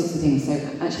those sorts of things. So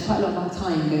actually quite a lot of our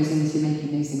time goes into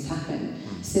making those things happen.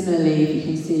 Similarly, if you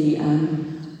can see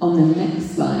on the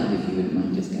next slide, if you wouldn't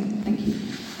mind just going, thank you.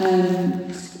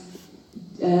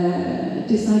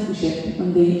 Discipleship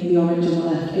on the orange on the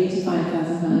left,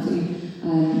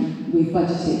 £85,000 we've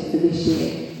budgeted for this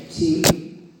year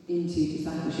into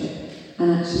discipleship.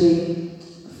 And actually,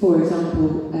 for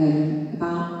example,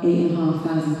 about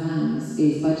 £8,500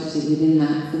 is budgeted within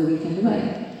that for the weekend away.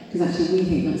 Because actually we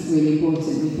think that's really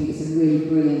important. We think it's a really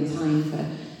brilliant time for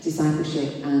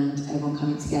discipleship and everyone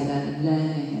coming together and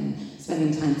learning and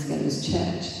spending time together as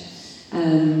church.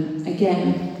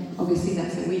 Again, obviously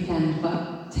that's a weekend,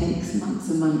 but takes months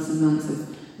and months and months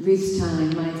of Ruth's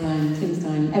time, my time, Tim's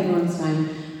time, everyone's time,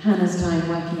 Hannah's time,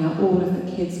 working out all of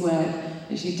the kids' work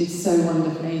that she did so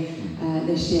wonderfully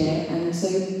this year. And so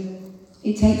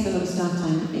it takes a lot of staff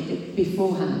time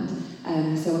beforehand.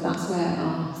 So that's where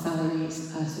our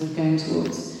salaries are sort of going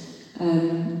towards.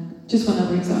 Just one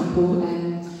other example,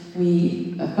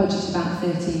 we budgeted about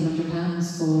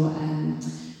 £1,300 for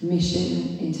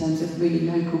mission in terms of really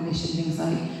local mission, things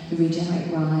like the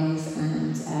Regenerate Rise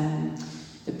and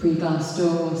the pre-glass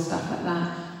door, stuff like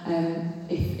that.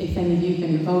 If any of you have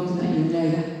been involved in that, you'll know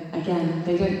that, again,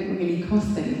 they don't really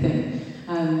cost anything.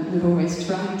 We've always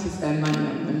tried to spend money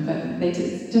on them, but they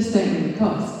just don't really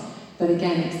cost. But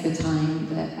again, it's the time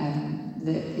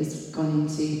that is gone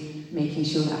into making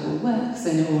sure that all works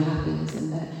and it all happens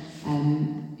and that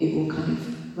it all kind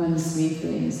of runs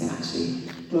smoothly and so actually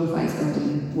glorifies God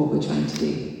in what we're trying to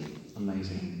do.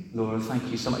 Amazing. Laura, thank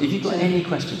you so much. If you've got any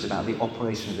questions about the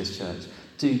operation of this church,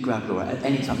 do grab Laura at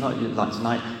any time, not like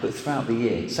tonight, but throughout the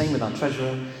year. Same with our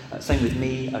treasurer, same with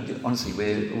me. Honestly,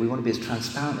 we want to be as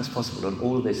transparent as possible on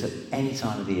all of this at any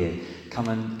time of the year. Come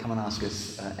and ask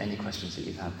us any questions that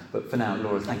you have. But for now,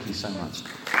 Laura, thank you so much.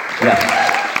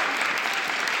 Yeah.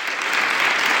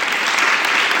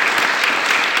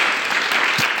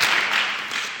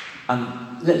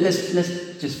 Let's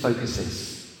just focus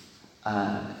this.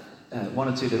 One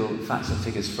or two little facts and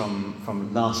figures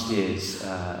from last year's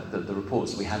the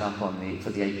reports that we had up for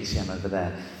the APCM over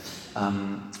there.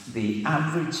 The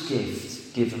average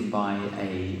gift given by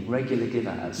a regular giver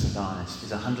at St Arnis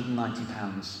is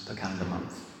 £190 per calendar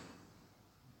month.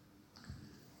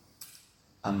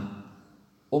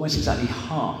 Almost exactly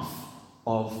half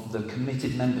of the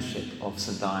committed membership of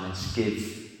St Arnis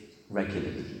give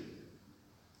regularly.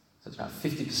 So it's about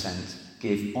 50%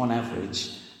 give on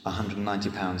average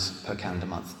 £190 per calendar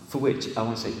month, for which I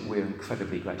want to say we're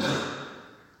incredibly grateful.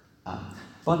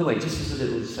 By the way, just as a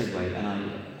little segue,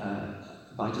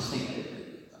 but I just think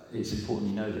it's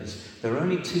important you know this, there are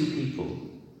only two people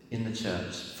in the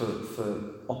church, for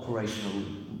operational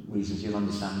reasons, you'll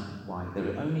understand why, there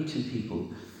are only two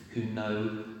people who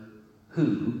know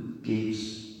who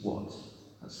gives what.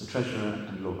 That's the treasurer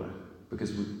and Laura,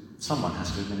 because someone has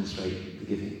to administrate the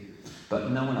giving.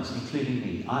 But no one else, including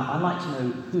me. I like to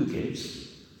know who gives.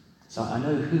 So I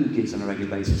know who gives on a regular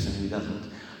basis and who doesn't.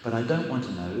 But I don't want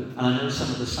to know, and I know some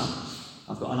of the sums.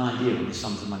 I've got an idea of the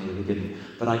sums of money that are given,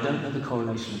 but I don't know the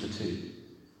correlation of the two.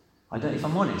 If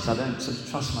I'm honest, I don't sort of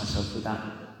trust myself with that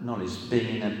knowledge,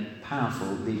 being in a powerful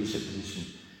leadership position.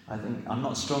 I think I'm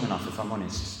not strong enough, if I'm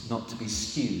honest, not to be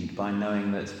skewed by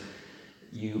knowing that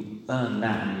you earn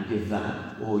that and you give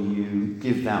that, or you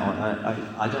give that.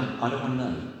 I don't want to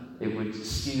know. It would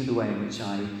skew the way in which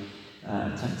I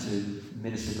attempt to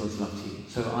minister God's love to you.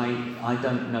 So I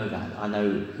don't know that. I know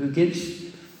who gives,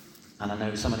 and I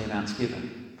know some of the amounts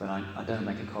given, but I don't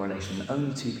make a correlation.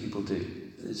 Only two people do.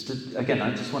 Again,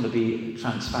 I just want to be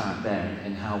transparent there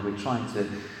in how we're trying to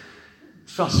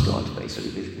trust God,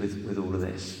 basically, with all of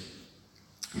this.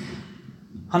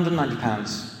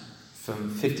 £190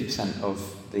 from 50% of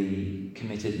the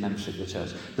committed membership of the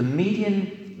church. The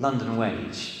median London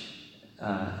wage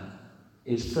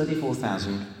is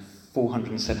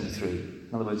 £34,473.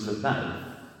 In other words, that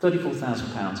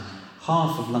 £34,000,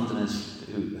 half of Londoners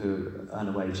who earn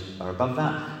a wage are above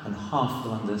that, and half of the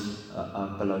Londoners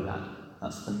are below that.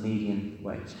 That's the median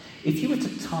wage. If you were to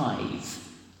tithe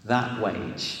that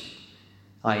wage,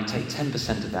 I take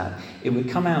 10% of that, it would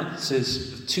come out to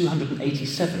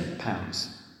 £287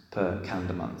 per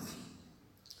calendar month.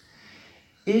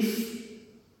 If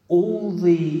all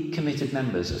the committed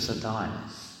members of St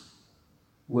Dionysus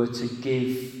were to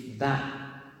give that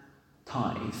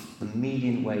tithe, the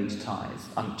median wage tithe,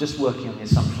 I'm just working on the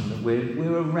assumption that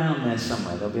we're around there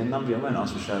somewhere. There'll be a number, I won't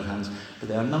ask for a show of hands, but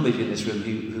there are a number of you in this room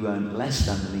who earn less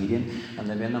than the median, and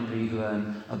there'll be a number of you who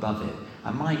earn above it.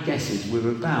 And my guess is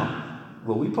we're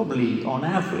probably, on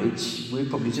average, we're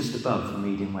probably just above the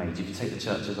median wage if you take the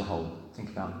church as a whole. Think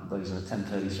about those in the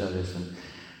 10:30 service and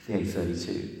the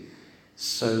 8:32.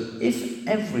 So if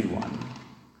everyone,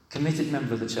 committed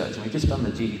member of the church, and we've just done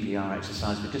the GDPR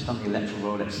exercise, we've just done the electoral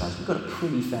roll exercise, we've got a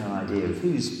pretty fair idea of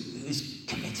who's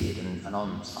committed and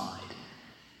on side.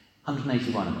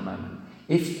 181 at the moment.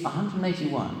 If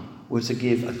 181 were to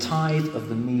give a tithe of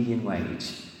the median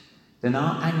wage, then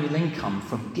our annual income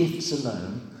from gifts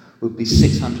alone would be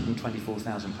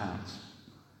 £624,000,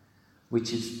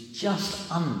 which is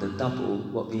just under double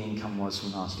what the income was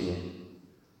from last year.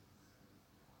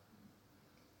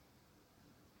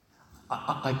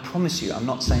 I promise you, I'm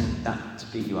not saying that to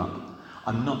beat you up.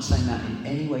 I'm not saying that in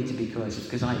any way to be coercive,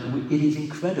 because it is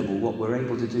incredible what we're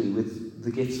able to do with the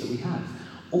gifts that we have.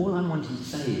 All I'm wanting to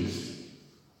say is,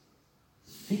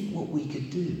 think what we could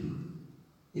do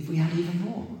if we had even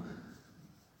more.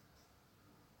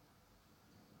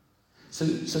 So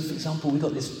for example,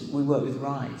 we work with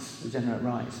Rise, Regenerate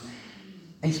Rise.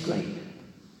 It's great.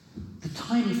 The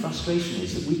tiny frustration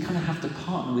is that we kind of have to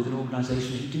partner with an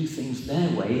organisation who do things their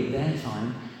way, at their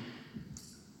time.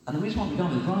 And the reason why we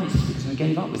got with Rise is because we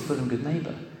gave up with Fulham Good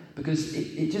Neighbour. Because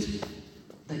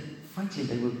frankly,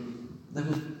 they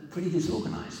were pretty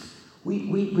disorganised.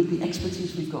 We, with the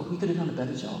expertise we've got, we could have done a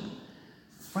better job.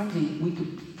 Frankly, we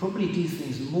could probably do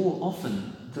things more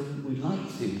often than we'd like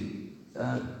to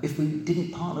if we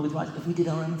didn't partner with Rise, if we did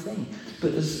our own thing.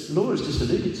 But as Laura's just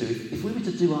alluded to, if we were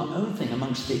to do our own thing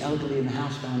amongst the elderly and the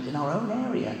housebound in our own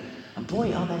area, and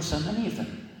boy, are there so many of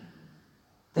them,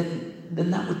 then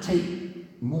that would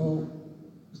take more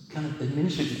kind of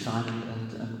administrative time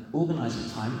and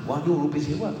organising time while you're all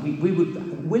busy at work. We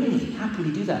would willingly,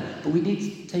 happily do that, but we need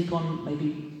to take on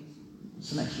maybe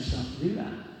some extra staff to do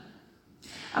that.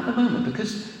 At the moment,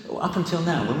 because up until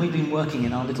now, when we've been working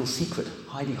in our little secret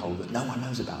hidey hole that no one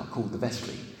knows about, called the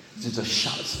vestry, there's a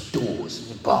shut doors,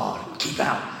 and a bar, keep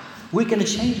out. We're going to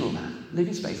change all that,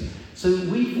 living space. So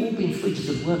we've all been free to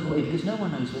sort of work away because no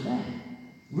one knows we're there.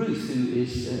 Ruth, who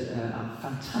is a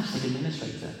fantastic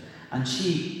administrator, and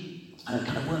she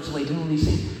kind of works away doing all these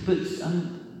things, but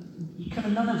kind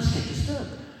of none of us get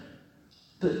disturbed.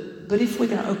 But if we're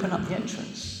going to open up the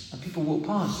entrance and people walk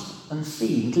past and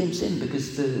see and glimpse in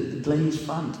because the glazed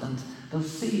front, and they'll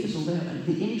see it's all there, and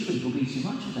the intrigue will be too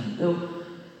much of them.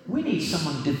 We need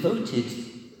someone devoted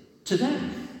to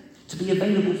them, to be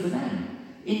available for them,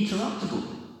 interruptible.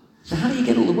 So how do you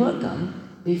get all the work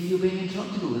done if you're being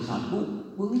interrupted all the time? Well,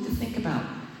 we'll need to think about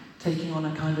taking on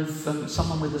a kind of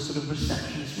someone with a sort of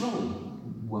receptionist role,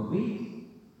 won't we?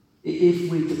 If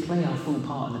we're to play our full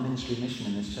part in the ministry and mission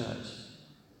in this church.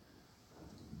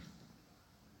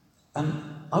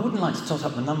 I wouldn't like to tot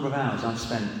up the number of hours I've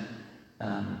spent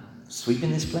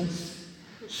sweeping this place,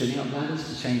 shutting up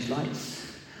ladders to change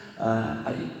lights,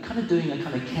 kind of doing a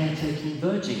kind of caretaking,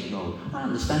 verging role. I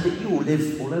understand that you all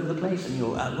live all over the place and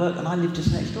you're at work, and I live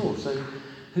just next door, so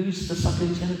who's the sucker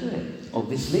who's going to do it?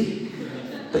 Obviously.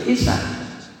 But is that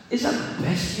the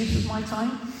best use of my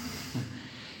time?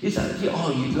 Is that,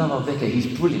 you'd love our vicar,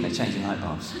 he's brilliant at changing light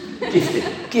bulbs.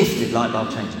 Gifted light bulb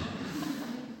changer.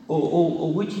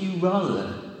 Or would you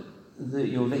rather that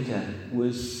your vicar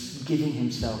was giving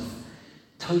himself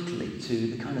totally to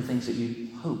the kind of things that you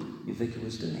hope your vicar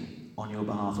was doing on your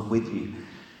behalf and with you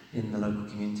in the local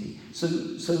community? So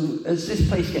as this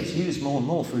place gets used more and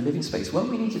more for a living space, won't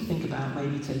we need to think about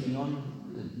maybe taking on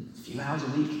a few hours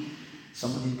a week,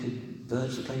 someone who could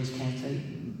verge the place,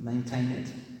 caretake, maintain it?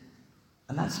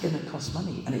 And that's going to cost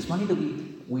money. And it's money that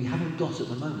we haven't got at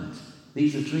the moment.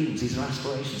 These are dreams, these are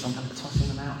aspirations, I'm kind of tossing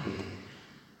them out here.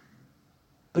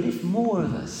 But if more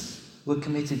of us were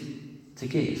committed to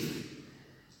give,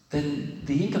 then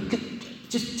the income,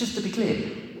 just to be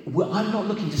clear, I'm not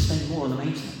looking to spend more on the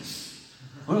maintenance.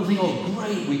 I don't think,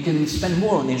 great, we can spend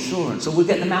more on the insurance, or we'll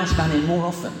get the mouse ban in more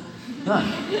often. No.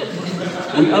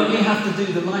 We only have to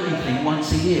do the lighting thing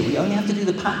once a year. We only have to do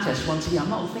the pat test once a year. I'm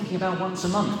not thinking about once a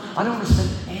month. I don't want to spend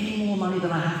any more money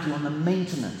than I have to on the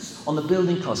maintenance, on the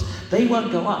building costs. They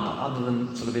won't go up other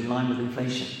than sort of in line with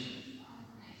inflation.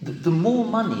 The more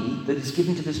money that is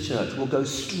given to this church will go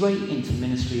straight into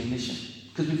ministry and mission,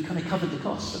 because we've kind of covered the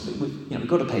costs. We've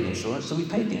got to pay the insurance, so we've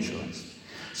paid the insurance.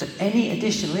 So any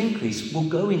additional increase will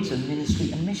go into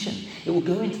ministry and mission. It will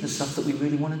go into the stuff that we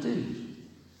really want to do.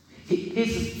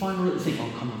 Here's the final little thing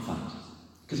on Common Fund.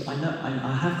 Because I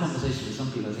have conversations with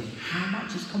some people, I think, how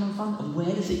much is Common Fund and where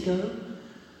does it go?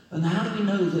 And how do we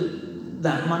know that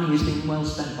that money is being well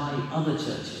spent by other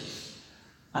churches?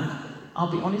 And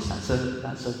I'll be honest, that's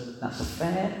a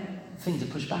fair thing to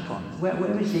push back on.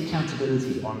 Where is the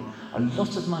accountability on a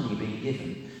lot of money being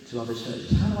given to other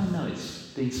churches? How do I know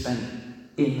it's being spent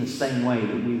in the same way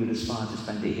that we would aspire to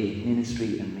spend it here,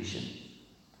 ministry and mission?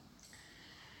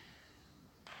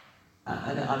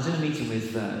 And I was in a meeting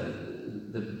with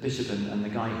the bishop and the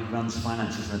guy who runs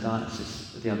finances in the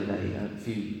diocese the other day. A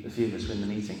few of us were in the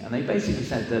meeting, and they basically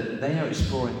said that they are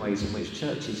exploring ways in which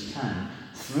churches can,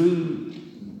 through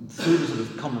the sort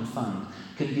of common fund,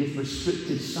 can give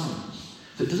restricted sums.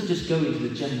 So it doesn't just go into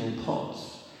the general pot.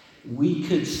 We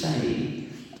could say,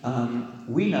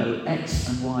 we know X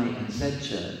and Y and Z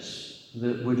church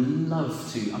that would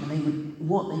love to,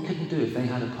 what they couldn't do if they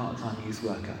had a part-time youth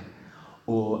worker,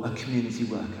 or a community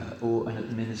worker, or an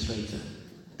administrator.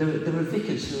 There are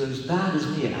vicars who are as bad as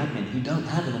me at admin who don't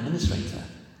have an administrator.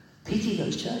 Pity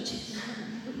those churches.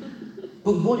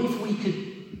 But what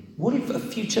if a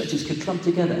few churches could clump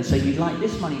together and say, we'd like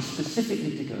this money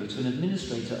specifically to go to an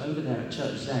administrator over there at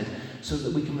Church Z, so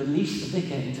that we can release the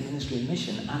vicar into ministry and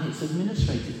mission, and it's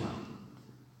administrated well.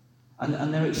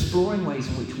 And they're exploring ways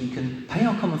in which we can pay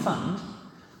our common fund,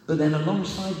 but then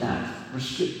alongside that,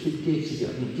 restricted gifts,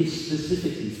 gifts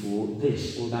specifically for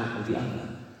this or that or the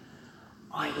other.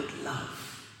 I would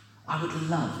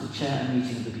love to chair a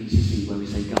meeting of the PCC where we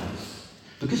say, guys,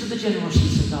 because of the generosity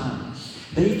of St. Dionysius,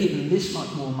 they've given this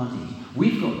much more money.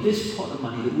 We've got this pot of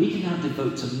money that we can now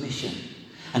devote to mission.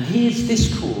 And here's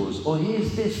this cause, or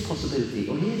here's this possibility,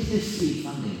 or here's this seed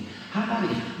funding. How about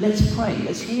it? Let's pray.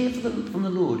 Let's hear from the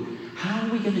Lord. How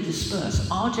are we going to disperse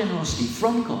our generosity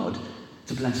from God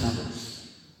to bless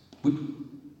others?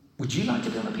 Would you like to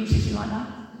be on a PCC like that?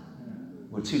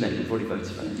 Well, too late, we've already voted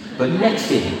for it. But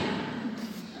next year,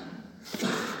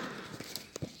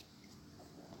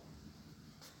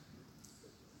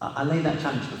 I lay that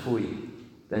challenge before you.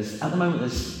 At the moment,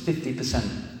 there's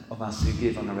 50% of us who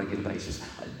give on a regular basis.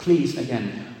 Please,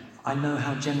 again, I know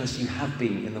how generous you have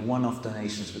been in the one-off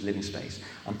donations with Living Space.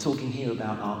 I'm talking here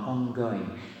about our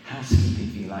ongoing housekeeping,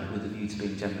 if you like, with a view to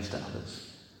being generous to others.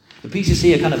 The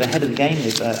PCC are kind of ahead of the game.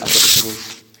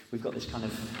 We've got this kind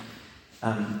of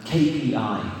KPI.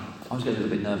 I was getting a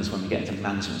little bit nervous when we get into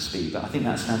management speed, but I think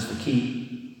that stands for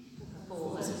Key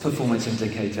Performance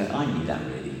Indicator. I knew that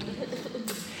really.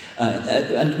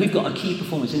 And we've got a key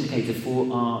performance indicator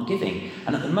for our giving.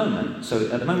 And at the moment it's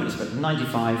about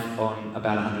 95 on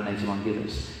about 181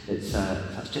 givers.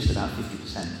 That's just about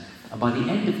 50%. And by the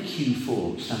end of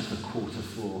Q4, which stands for quarter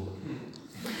four,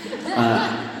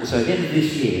 so at the end of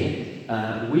this year,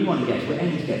 we're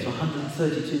aiming to get to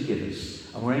 132 givers.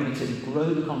 And we're aiming to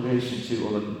grow the congregation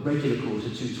or the regular call to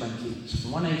 220. So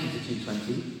from 180 to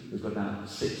 220, we've got about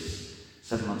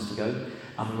 6-7 months to go.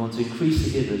 And we want to increase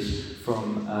the givers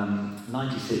from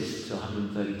 96 to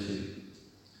 132.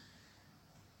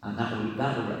 And that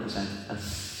will represent a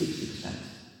 60%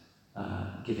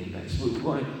 giving base. We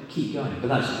want to keep going,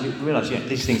 but we realise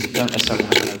these things don't necessarily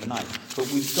happen overnight. But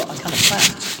we've got a kind of plan,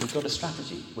 we've got a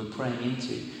strategy we're praying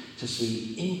into to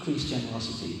see increased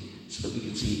generosity so that we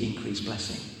can see increased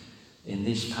blessing in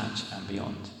this patch and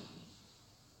beyond.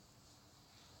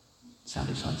 Sound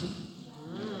exciting?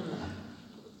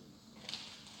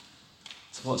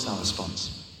 So what's our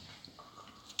response?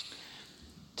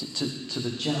 To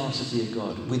the generosity of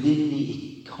God within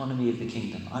the economy of the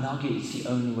kingdom. I'd argue it's the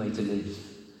only way to live.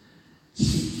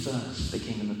 Seek first the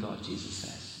kingdom of God, Jesus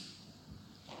says.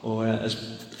 Or as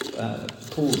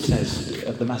Paul says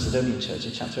of the Macedonian church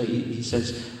in chapter 8, he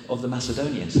says of the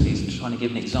Macedonians, he's trying to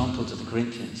give an example to the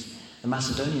Corinthians. The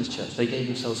Macedonian church, they gave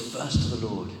themselves first to the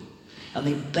Lord. And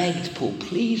they begged Paul,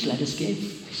 please let us give.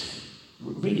 He said,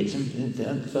 read it in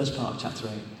the first part of chapter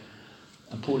 8.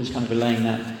 And Paul is kind of relaying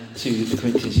that to the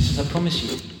Corinthians. He says, I promise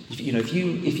you,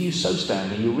 if you sow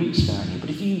sparingly, you'll reap sparingly. But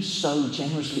if you sow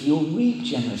generously, you'll reap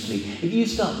generously. If you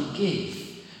start to give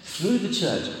through the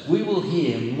church, we will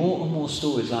hear more and more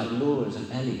stories like Laura's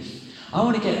and Ellie's.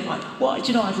 What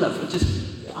I'd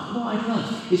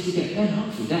love is to get Ben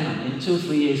Humphrey down in 2 or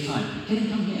 3 years' time. Get him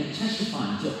come here and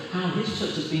testify to how his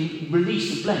church has been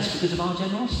released and blessed because of our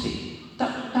generosity.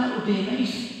 That would be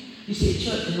amazing. You see, a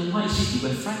church in the White City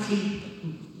where, frankly,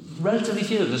 relatively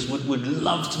few of us would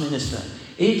love to minister.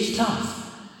 It's tough.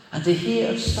 And to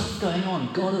hear of stuff going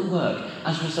on, God at work,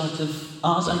 as a result of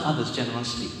ours and others'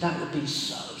 generosity, that would be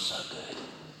so good.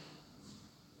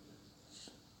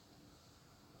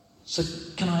 So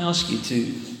can I ask you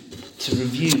to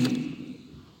review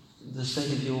the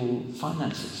state of your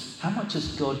finances? How much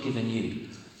has God given you?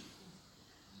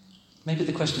 Maybe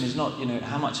the question is not,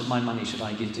 how much of my money should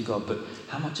I give to God, but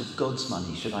how much of God's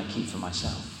money should I keep for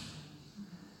myself?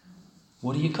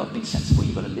 What do you got? Be sensible.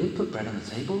 You've got to live, put bread on the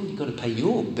table. You've got to pay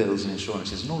your bills and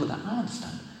insurances and all of that. I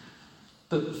understand.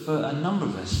 But for a number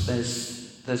of us,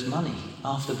 there's money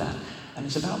after that. And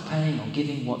it's about paying or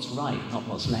giving what's right, not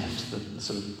what's left. The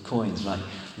sort of coins like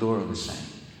Laura was saying.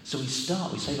 So we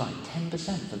say like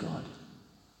 10% for God.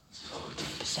 10%,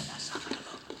 that's not a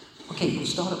lot. Okay, we'll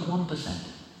start at 1%.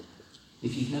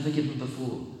 If you've never given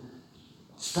before,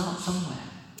 start somewhere.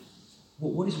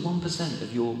 What is 1%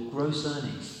 of your gross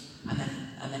earnings? And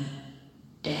then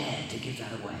dare to give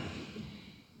that away.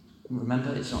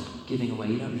 Remember, it's not giving away.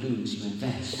 You don't lose, you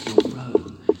invest, you'll grow.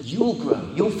 You'll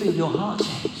grow. You'll feel your heart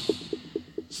change.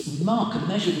 Mark and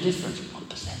measure the difference.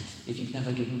 1% if you've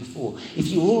never given before. If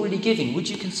you're already giving, would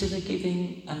you consider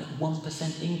giving a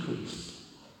 1% increase?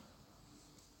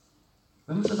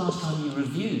 When was the last time you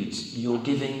reviewed your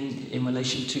giving in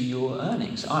relation to your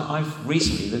earnings? I've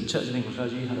recently, the Church of England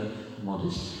Clergy had a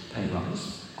modest pay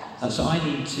rise. So I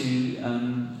need to,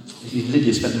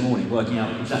 Lydia spent the morning working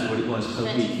out exactly what it was per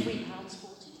week.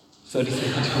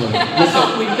 £33.40. Let's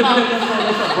not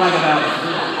brag about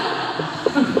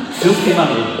filthy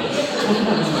money.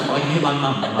 I can hear my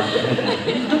mum.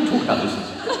 Don't talk about this.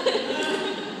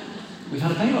 We've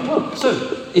had a pay rise. Well,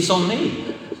 so it's on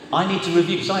me. I need to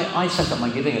review, because I set up my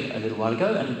giving a little while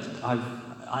ago, and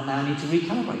I now need to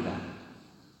recalibrate that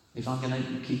if I'm going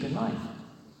to keep in line.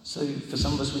 So for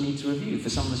some of us we need to review, for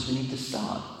some of us we need to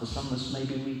start, for some of us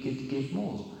maybe we could give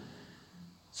more,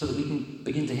 so that we can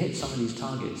begin to hit some of these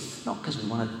targets, not because we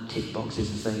want to tick boxes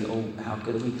and say, oh, how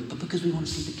good are we, but because we want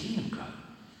to see the kingdom grow.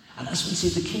 And as we see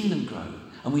the kingdom grow,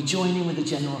 and we join in with the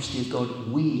generosity of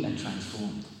God, we are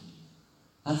transformed.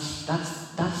 That's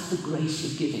the grace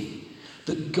of giving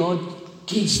that God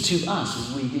gives to us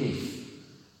as we give.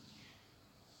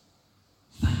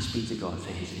 Thanks be to God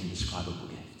for his indescribable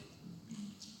gift.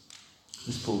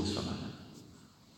 Let's pause for a moment.